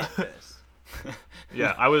did that first.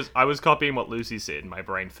 Yeah, I was copying what Lucy said, and my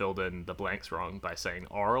brain filled in the blanks wrong by saying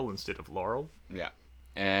oral instead of laurel. Yeah,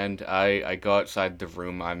 and I go outside the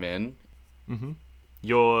room I'm in.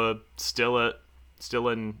 You're still in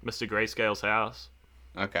Mr. Grayscale's house,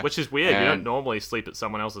 Okay. which is weird. You don't And- normally sleep at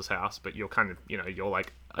someone else's house, but you're kind of, you're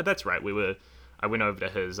like, oh, that's right. I went over to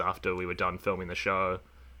his after we were done filming the show.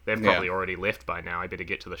 They've probably already left by now. I better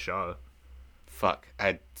get to the show. Fuck.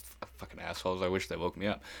 Fucking assholes. I wish they woke me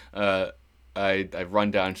up. I run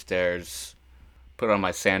downstairs, put on my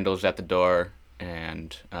sandals at the door,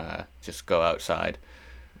 and just go outside.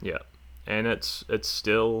 Yeah, and it's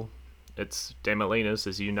Demolina's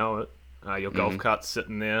as you know it. Your golf cart's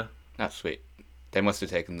sitting there. That's sweet. They must have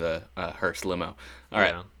taken the Hearst limo. All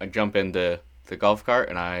right. Yeah. I jump into the golf cart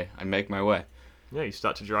and I make my way. Yeah, you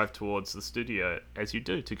start to drive towards the studio, as you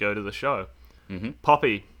do, to go to the show. Mm-hmm.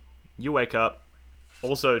 Poppy, you wake up,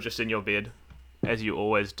 also just in your bed, as you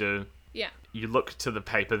always do. Yeah. You look to the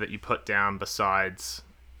paper that you put down besides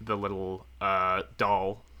the little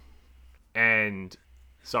doll, and...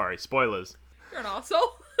 Sorry, spoilers. You're an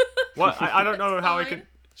arsehole. What? I don't know That's how I fine.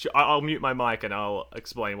 can... I'll mute my mic and I'll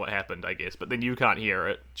explain what happened, I guess, but then you can't hear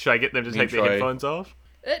it. Should I get them to Me take and their Troy- headphones off?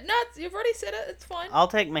 No, you've already said it. It's fine. I'll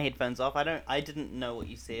take my headphones off. I didn't know what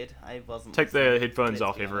you said. I wasn't. Take the listening, headphones let's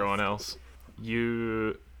off, be everyone honest. else.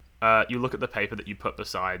 You look at the paper that you put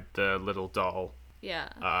beside the little doll Yeah.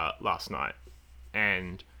 last night,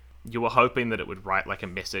 and you were hoping that it would write like a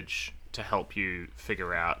message to help you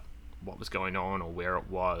figure out what was going on or where it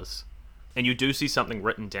was. And you do see something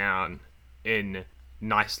written down in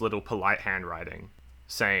nice little polite handwriting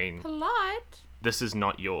saying, Polite. "This is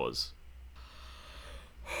not yours."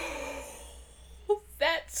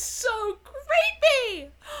 That's so creepy.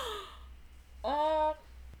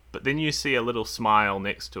 But then you see a little smile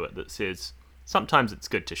next to it that says, "Sometimes it's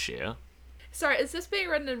good to share." Sorry, is this being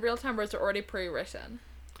written in real time or is it already pre-written?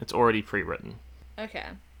 It's already pre-written. Okay.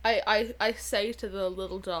 I say to the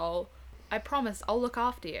little doll, I promise I'll look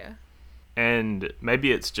after you. And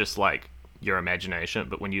maybe it's just like your imagination,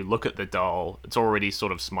 but when you look at the doll, it's already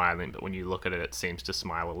sort of smiling, but when you look at it, it seems to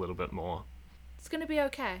smile a little bit more. It's gonna be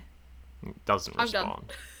okay. It doesn't I'm done.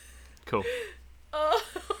 respond. Cool.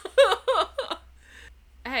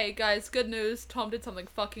 Hey guys, good news. Tom did something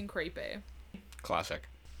fucking creepy. Classic.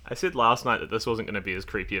 I said last night that this wasn't going to be as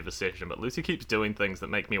creepy of a session, but Lucy keeps doing things that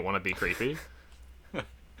make me want to be creepy.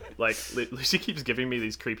 Like, Lucy keeps giving me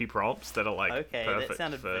these creepy prompts that are like Okay, perfect that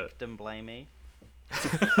sounded for... victim blamey.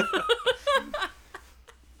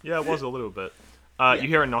 Yeah, it was a little bit. You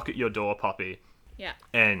hear a knock at your door, Poppy, Yeah.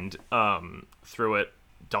 and through it,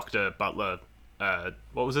 Dr. Butler,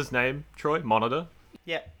 what was his name, Troy? Monitor?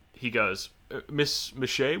 Yeah. He goes, Miss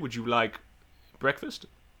Miche, would you like breakfast?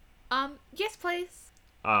 Yes please.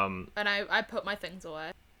 Um, And I put my things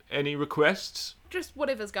away. any requests? Just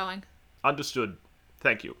whatever's going. Understood.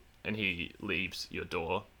 Thank you. And he leaves your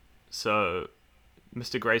door. So,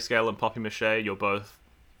 Mr. Grayscale and Poppy Miche, you're both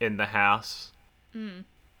in the house.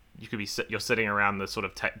 You could be you're sitting around the sort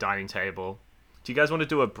of dining table. Do you guys want to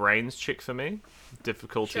do a brains check for me?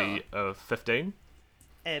 Difficulty of 15.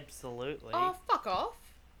 Absolutely. Oh, fuck off.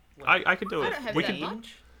 I could do I it. don't have We that could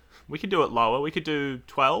much. we could do it lower. We could do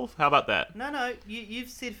 12. How about that? No, you've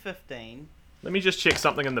said 15. Let me just check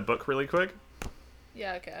something in the book really quick.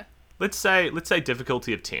 Yeah, okay. Let's say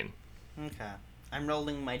difficulty of 10. Okay. I'm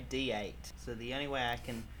rolling my D8. So the only way I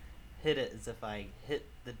can hit it is if I hit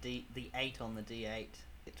the 8 on the D8.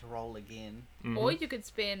 Get to roll again. Or you could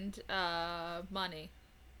spend money.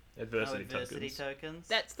 Adversity, Adversity tokens. tokens.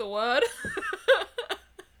 That's the word.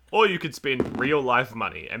 Or you could spend real life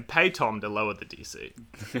money and pay Tom to lower the DC.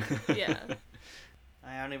 Yeah.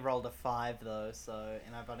 I only rolled a 5 though, so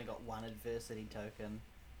and I've only got 1 adversity token.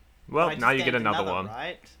 Well, I just now you get gained another one.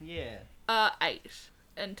 right? Yeah. 8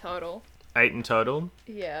 in total. 8 in total.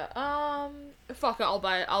 Yeah. Fuck it. I'll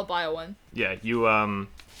buy a win. Yeah, you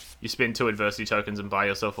spend 2 adversity tokens and buy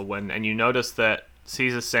yourself a win, and you notice that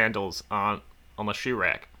Caesar's sandals aren't on the shoe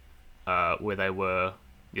rack where they were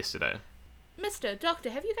yesterday. Mr.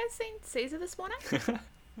 Doctor, have you guys seen Caesar this morning?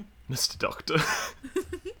 Mr. Doctor.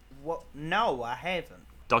 What? No, I haven't.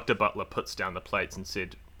 Dr. Butler puts down the plates and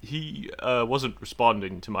said, he wasn't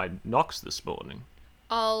responding to my knocks this morning.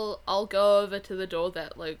 I'll go over to the door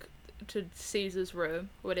that to Caesar's room,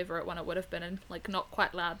 whatever one it would have been in, not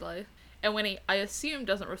quite loudly. And when he, I assume,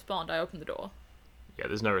 doesn't respond, I open the door. Yeah,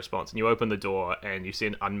 there's no response. And you open the door and you see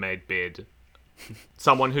an unmade bed.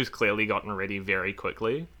 Someone who's clearly gotten ready very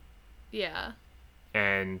quickly, Yeah.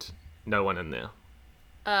 and no one in there.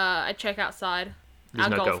 I check outside. There's Our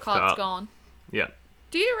no golf golf cart's cart. gone. Yeah.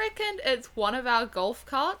 Do you reckon it's one of our golf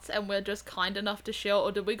carts and we're just kind enough to share,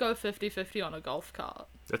 or did we go 50-50 on a golf cart?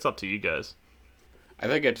 That's up to you guys. I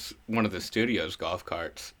think it's one of the studio's golf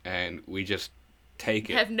carts, and we just take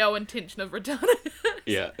it. Have no intention of returning it.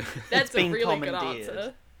 Yeah. That's a been really good commandeered.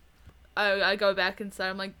 answer. I go back inside.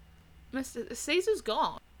 I'm like, Mr. Caesar's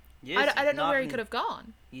gone. Yes, I don't know he's where not he in- could have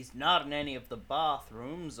gone. He's not in any of the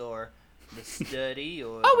bathrooms or the study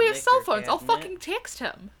or. Oh, the we have cell liquor phones. I'll cabinet. fucking text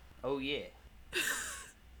him. Oh yeah.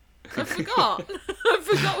 I forgot. I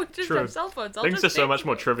forgot we just True. have cell phones. I'll Things just are so text much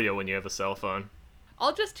more him. trivial when you have a cell phone.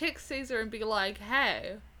 I'll just text Caesar and be like,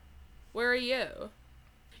 hey, where are you?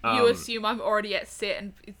 You assume I'm already at set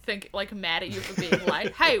and think, mad at you for being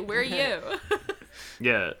like, hey, where are you?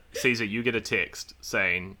 Yeah, Caesar, you get a text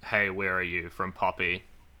saying, hey, where are you, from Poppy.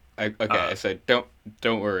 I said,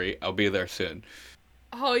 don't worry, I'll be there soon.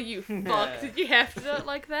 Oh, you fuck. Did you have to do it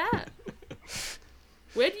like that?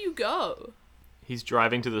 Where do you go? He's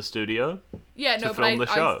driving to the studio. Yeah, To no, film but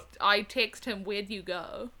the show. I text him, where do you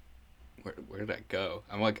go? Where did I go?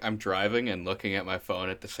 I'm driving and looking at my phone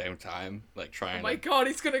at the same time, like trying Oh my to... god,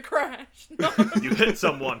 he's gonna crash. No. You hit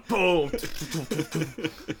someone. Boom.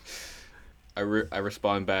 I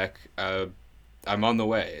respond back, I'm on the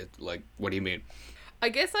way. Like, what do you mean? I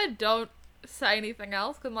guess I don't say anything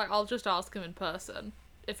else, because I'll just ask him in person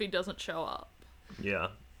if he doesn't show up. Yeah.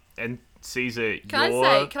 And Caesar,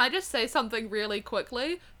 Can I just say something really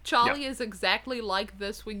quickly? Charlie is exactly like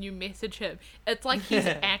this when you message him. It's like he's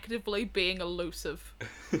actively being elusive.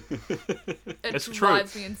 It's true.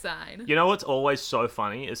 Drives me insane. You know what's always so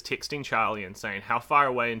funny is texting Charlie and saying, how far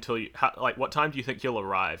away until you... what time do you think you'll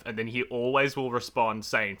arrive? And then he always will respond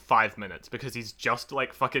saying 5 minutes, because he's just,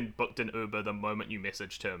 fucking booked an Uber the moment you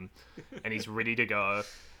messaged him. And he's ready to go.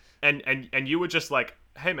 And you were just like,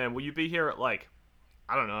 hey man, will you be here at,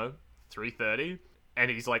 I don't know, 3:30? And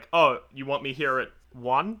he's like, oh, you want me here at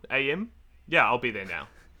 1 a.m.? Yeah, I'll be there now.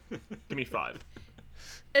 Give me 5.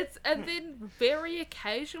 And then very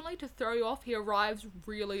occasionally, to throw you off, he arrives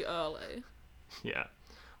really early. Yeah.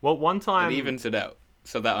 Well, one time... It evens it out,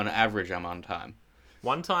 so that on average I'm on time.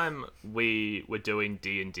 One time we were doing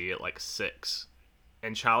D&D at 6,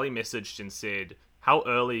 and Charlie messaged and said, how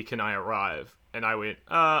early can I arrive? And I went,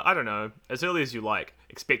 I don't know, as early as you like,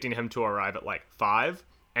 expecting him to arrive at 5,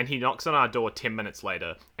 and he knocks on our door 10 minutes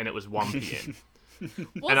later, and it was 1 p.m.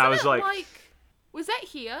 Wasn't I was it like... was that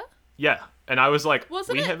here? Yeah, and I was like,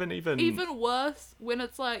 Wasn't we it haven't even... Even worse when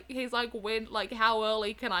it's he's like, when, how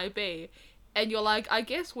early can I be? And you're like, I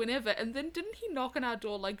guess whenever. And then didn't he knock on our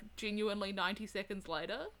door, genuinely 90 seconds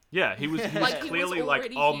later? Yeah, he was He was clearly,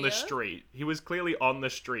 already on the here. street. He was clearly on the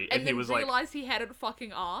street, And and then he was realized he hadn't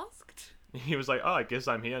fucking asked? he was like, oh, I guess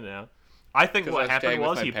I'm here now. I think 'Cause I what was happened staying with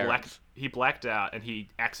was my he parents. blacked out, and he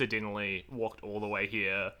accidentally walked all the way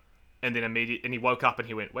here, and then he woke up and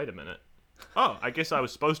he went, wait a minute. Oh, I guess I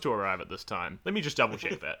was supposed to arrive at this time. Let me just double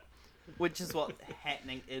check that. Which is what's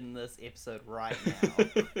happening in this episode right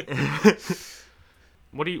now.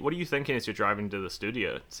 What are you thinking as you're driving to the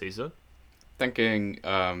studio, Caesar? Thinking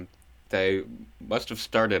they must have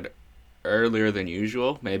started earlier than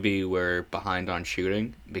usual. Maybe we're behind on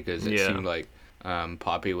shooting, because it Yeah. seemed like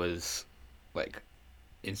Poppy was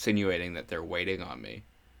insinuating that they're waiting on me.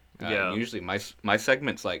 Yeah. Usually my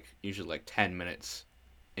segment's usually 10 minutes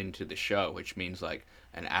into the show, which means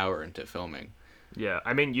an hour into filming. Yeah,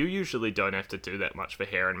 I mean, you usually don't have to do that much for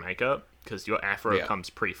hair and makeup, because your afro Yeah. comes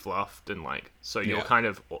pre-fluffed, and so you're Yeah. kind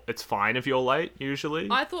of... It's fine if you're late, usually.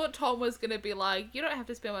 I thought Tom was gonna be like, you don't have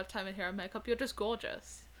to spend much time in hair and makeup, you're just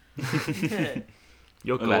gorgeous.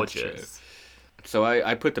 You're Well, that's gorgeous. So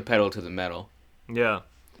I put the pedal to the metal, Yeah.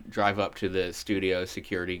 drive up to the studio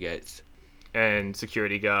security gates. And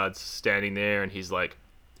security guards standing there, and he's like,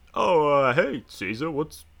 oh, hey, Caesar,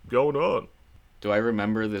 what's going on? Do I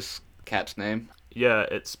remember this cat's name? Yeah,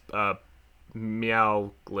 it's,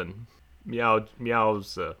 Meowglin.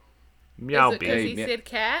 Meowza. Meow Is it because Bean. he said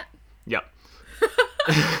cat? Yep.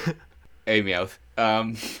 A Meowth.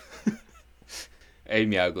 A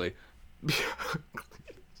Meowgly.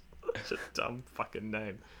 Such a dumb fucking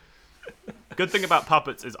name. Good thing about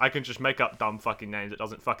puppets is I can just make up dumb fucking names. It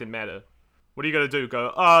doesn't fucking matter. What are you gonna do?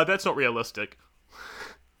 Go, that's not realistic.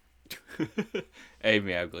 A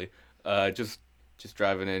Meowgly. Just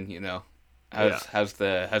driving in, Yeah. How's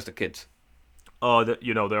the kids? Oh,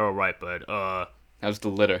 they're alright, bud. How's the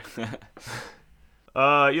litter?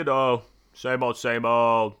 Same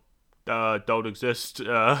old, don't exist.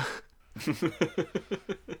 I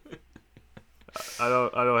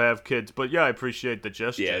don't have kids, but yeah, I appreciate the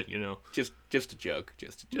gesture, Yeah. Just a joke.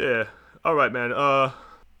 Yeah. Alright, man. Are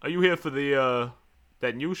you here for the,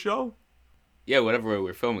 that new show? Yeah, whatever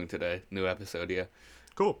we're filming today. New episode, yeah.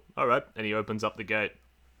 Cool. Alright. And he opens up the gate.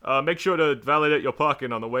 Make sure to validate your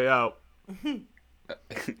parking on the way out.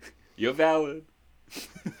 You're valid.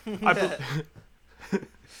 I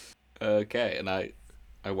Okay, and I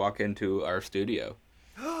walk into our studio.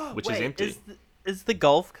 which is empty. Is the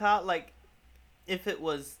golf cart, if it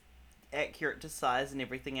was accurate to size and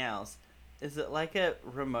everything else, is it like a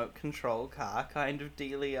remote control car kind of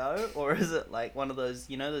dealio? Or is it like one of those,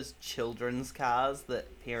 those children's cars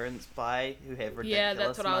that parents buy who have ridiculous Yeah,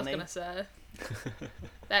 that's what I was money? gonna say.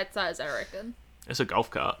 That size, I reckon. It's a golf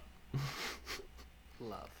cart.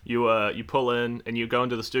 Love. You pull in and you go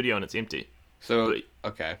into the studio and it's empty. So, But-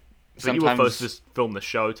 okay. But you were supposed to film the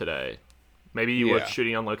show today. Maybe you were Yeah.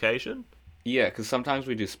 shooting on location? Yeah, because sometimes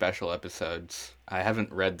we do special episodes. I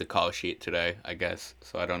haven't read the call sheet today, I guess,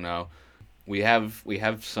 so I don't know. We have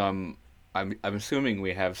some. I'm assuming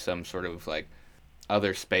we have some sort of like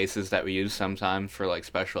other spaces that we use sometimes for like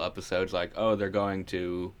special episodes. Like, oh, they're going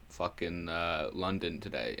to fucking London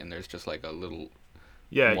today, and there's just like a little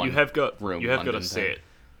Yeah, one you have got room you have got a London set. thing.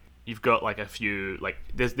 You've got like a few like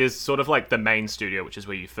there's sort of like the main studio, which is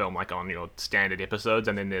where you film like on your standard episodes,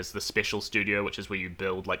 and then there's the special studio, which is where you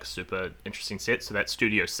build like super interesting sets. So that's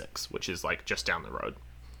Studio 6, which is like just down the road.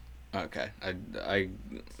 Okay, I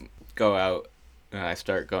go out and I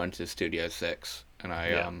start going to Studio 6, and I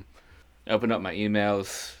Yeah. open up my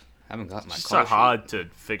emails. I haven't got my It's just call so sheet. hard to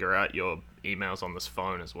figure out your emails on this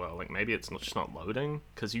phone as well. Like maybe it's not just not loading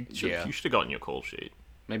because Yeah. you should have gotten your call sheet.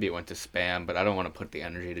 Maybe it went to spam, but I don't want to put the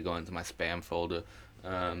energy to go into my spam folder.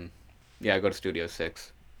 Yeah, I go to Studio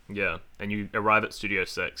 6. Yeah, and you arrive at Studio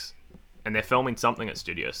 6, and they're filming something at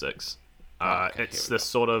Studio 6. Okay, It's here we this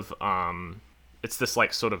sort of it's this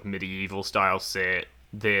like sort of medieval style set.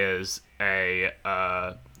 There's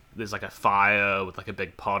like a fire with like a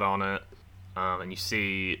big pot on it, and you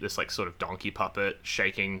see this like sort of donkey puppet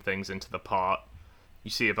shaking things into the pot. You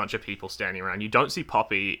see a bunch of people standing around. You don't see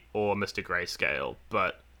Poppy or Mr. Grayscale,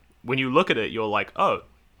 but when you look at it, you're like, oh,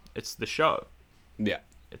 it's the show. Yeah,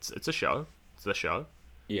 It's a show. It's the show.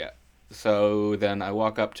 yeah. So then I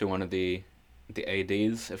walk up to one of the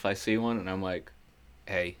ADs if I see one, and I'm like,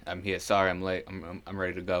 "Hey, I'm here. Sorry, I'm late. I'm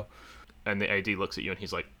ready to go." And the AD looks at you and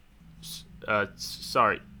he's like,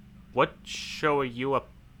 sorry, what show are you a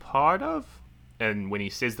part of? And when he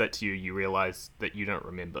says that to you, you realize that you don't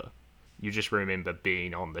remember. You just remember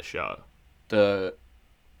being on the show. The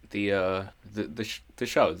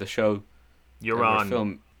show. You're that we're on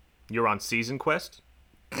film. you're on Season Quest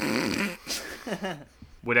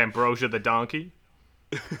with Ambrosia the donkey.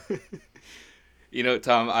 You know,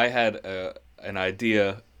 Tom, I had an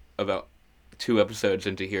idea about 2 episodes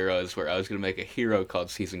into Heroes where I was going to make a hero called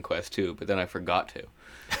Season Quest 2, but then I forgot to.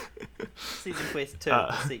 Season Quest 2,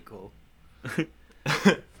 the sequel.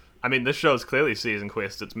 I mean, this show's clearly Season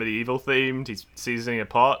Quest. It's medieval themed. He's seasoning a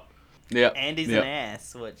pot. Yeah. And he's yeah. an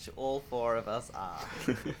ass, which all 4 of us are.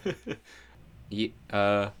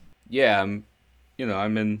 Yeah, I'm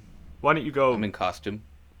in Why don't you go? I'm in costume.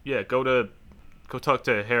 Yeah, go talk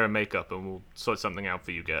to hair and makeup, and we'll sort something out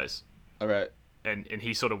for you guys. All right. And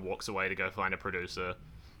he sort of walks away to go find a producer.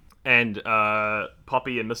 And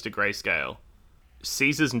Poppy and Mr. Grayscale.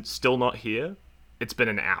 Caesar's still not here. It's been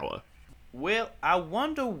an hour. Well, I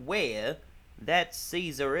wonder where that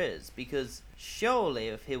Caesar is, because surely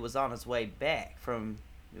if he was on his way back from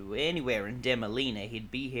anywhere in Demolina, he'd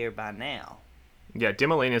be here by now. Yeah,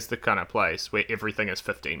 Demolina's the kind of place where everything is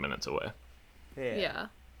 15 minutes away. Yeah.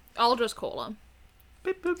 I'll just call him.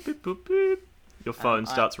 Beep, boop, beep, boop, beep. Your phone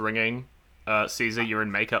I- starts ringing. Caesar, you're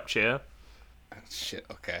in makeup chair. Shit.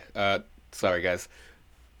 Okay. Sorry guys.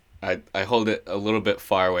 I hold it a little bit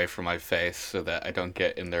far away from my face so that I don't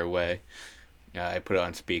get in their way. I put it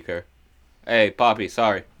on speaker. Hey, Poppy.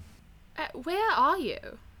 Sorry. Where are you?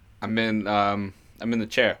 I'm in the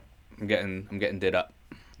chair. I'm getting did up.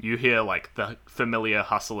 You hear like the familiar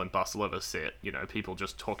hustle and bustle of a set. You know, people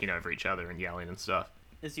just talking over each other and yelling and stuff.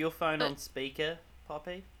 Is your phone on speaker,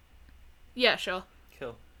 Poppy? Yeah, sure.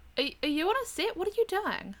 Cool. Are you on a set? What are you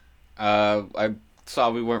doing? I saw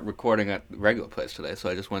we weren't recording at the regular place today, so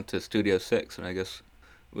I just went to Studio 6, and I guess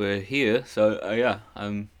we're here. So yeah,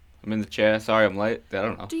 I'm in the chair. Sorry, I'm late. I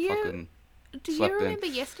don't know. Do you- Fucking Do you Slept in. remember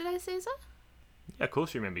yesterday, Caesar? Yeah, of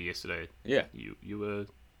course you remember yesterday. yeah. You were,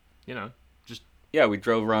 you know, just Yeah, we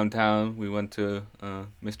drove around town. We went to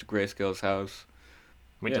Mr. Grayscale's house.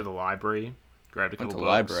 went Yeah. to the library, grabbed a Went couple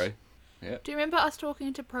to the books. library. Do you remember us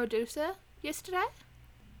talking to producer yesterday?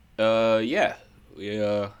 Yeah. We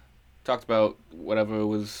talked about whatever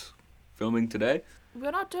was filming today.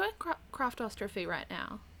 We're not doing Craftostrophe right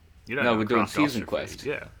now. You don't No, know we're doing Craft Season Ostrophe. Quest.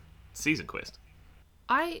 Yeah, Season Quest.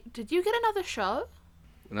 Did you get another show?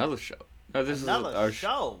 Another show. No, this Another is our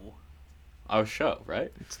show. our show,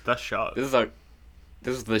 right? It's the show. This is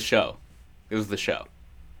the show. This is the show.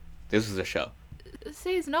 This is the show.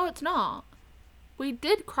 Caesar, no, it's not. We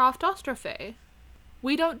did Craftostrophe.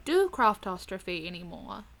 We don't do Craftostrophe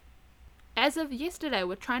anymore. As of yesterday,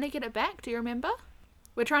 we're trying to get it back. Do you remember?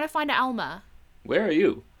 We're trying to find Alma. Where are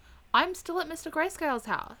you? I'm still at Mr. Grayscale's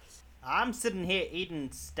house. I'm sitting here eating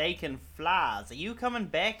steak and flies. Are you coming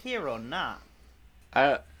back here or not?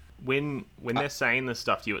 When they're saying this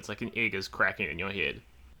stuff to you, it's like an egg is cracking in your head.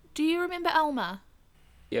 Do you remember Alma?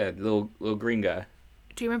 Yeah, the little green guy.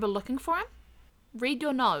 Do you remember looking for him? Read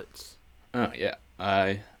your notes. Oh yeah.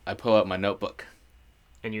 I pull out my notebook.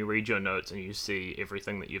 and you read your notes and you see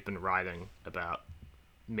everything that you've been writing about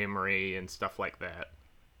memory and stuff like that.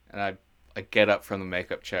 And I get up from the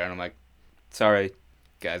makeup chair and I'm like, sorry,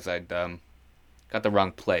 guys, I'd got the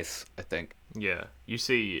wrong place, I think. Yeah, you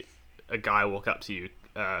see a guy walk up to you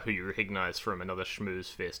who you recognize from another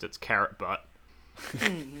schmooze fest. It's Carrot Butt.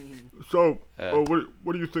 So,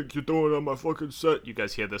 what do you think you're doing on my fucking set? You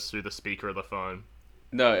guys hear this through the speaker of the phone.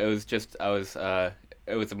 No, it was just, it was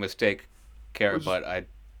a mistake, Carrot Butt.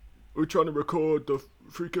 We're trying to record the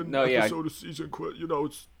freaking episode of season quit. You know,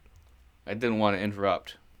 it's... I didn't want to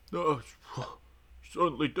interrupt. No,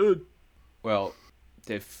 certainly did. Well,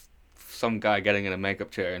 if some guy getting in a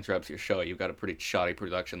makeup chair interrupts your show, you've got a pretty shoddy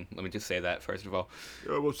production. Let me just say that, first of all.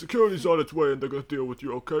 Yeah, well, security's on its way and they're going to deal with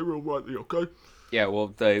you, okay? Real rightly, okay? Yeah,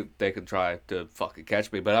 well, they can try to fucking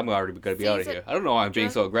catch me, but I'm already going to be out of here. I don't know why I'm being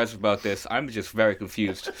so aggressive about this. I'm just very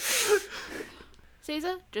confused.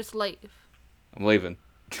 Caesar, just leave. I'm leaving.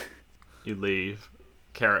 You leave.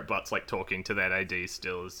 Carrot Butt's like talking to that AD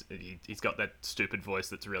still. He's got that stupid voice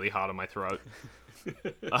that's really hard on my throat.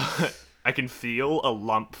 I can feel a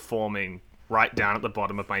lump forming right down at the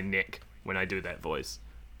bottom of my neck when I do that voice.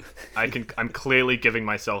 I'm clearly giving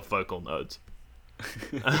myself vocal nodes.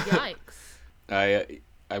 Yikes.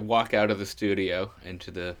 I walk out of the studio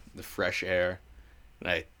into the fresh air, and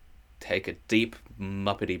I take a deep,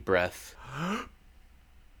 muppety breath,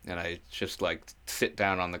 and I just, like, sit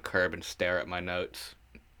down on the curb and stare at my notes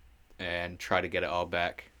and try to get it all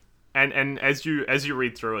back. And as you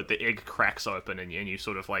read through it, the egg cracks open and you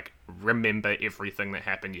sort of, like, remember everything that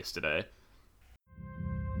happened yesterday.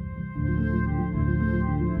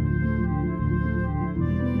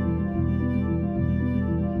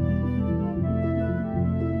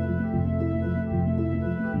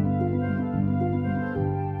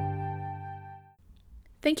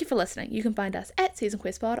 Thank you for listening. You can find us at Season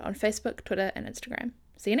Quest Pod on Facebook, Twitter, and Instagram.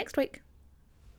 See you next week.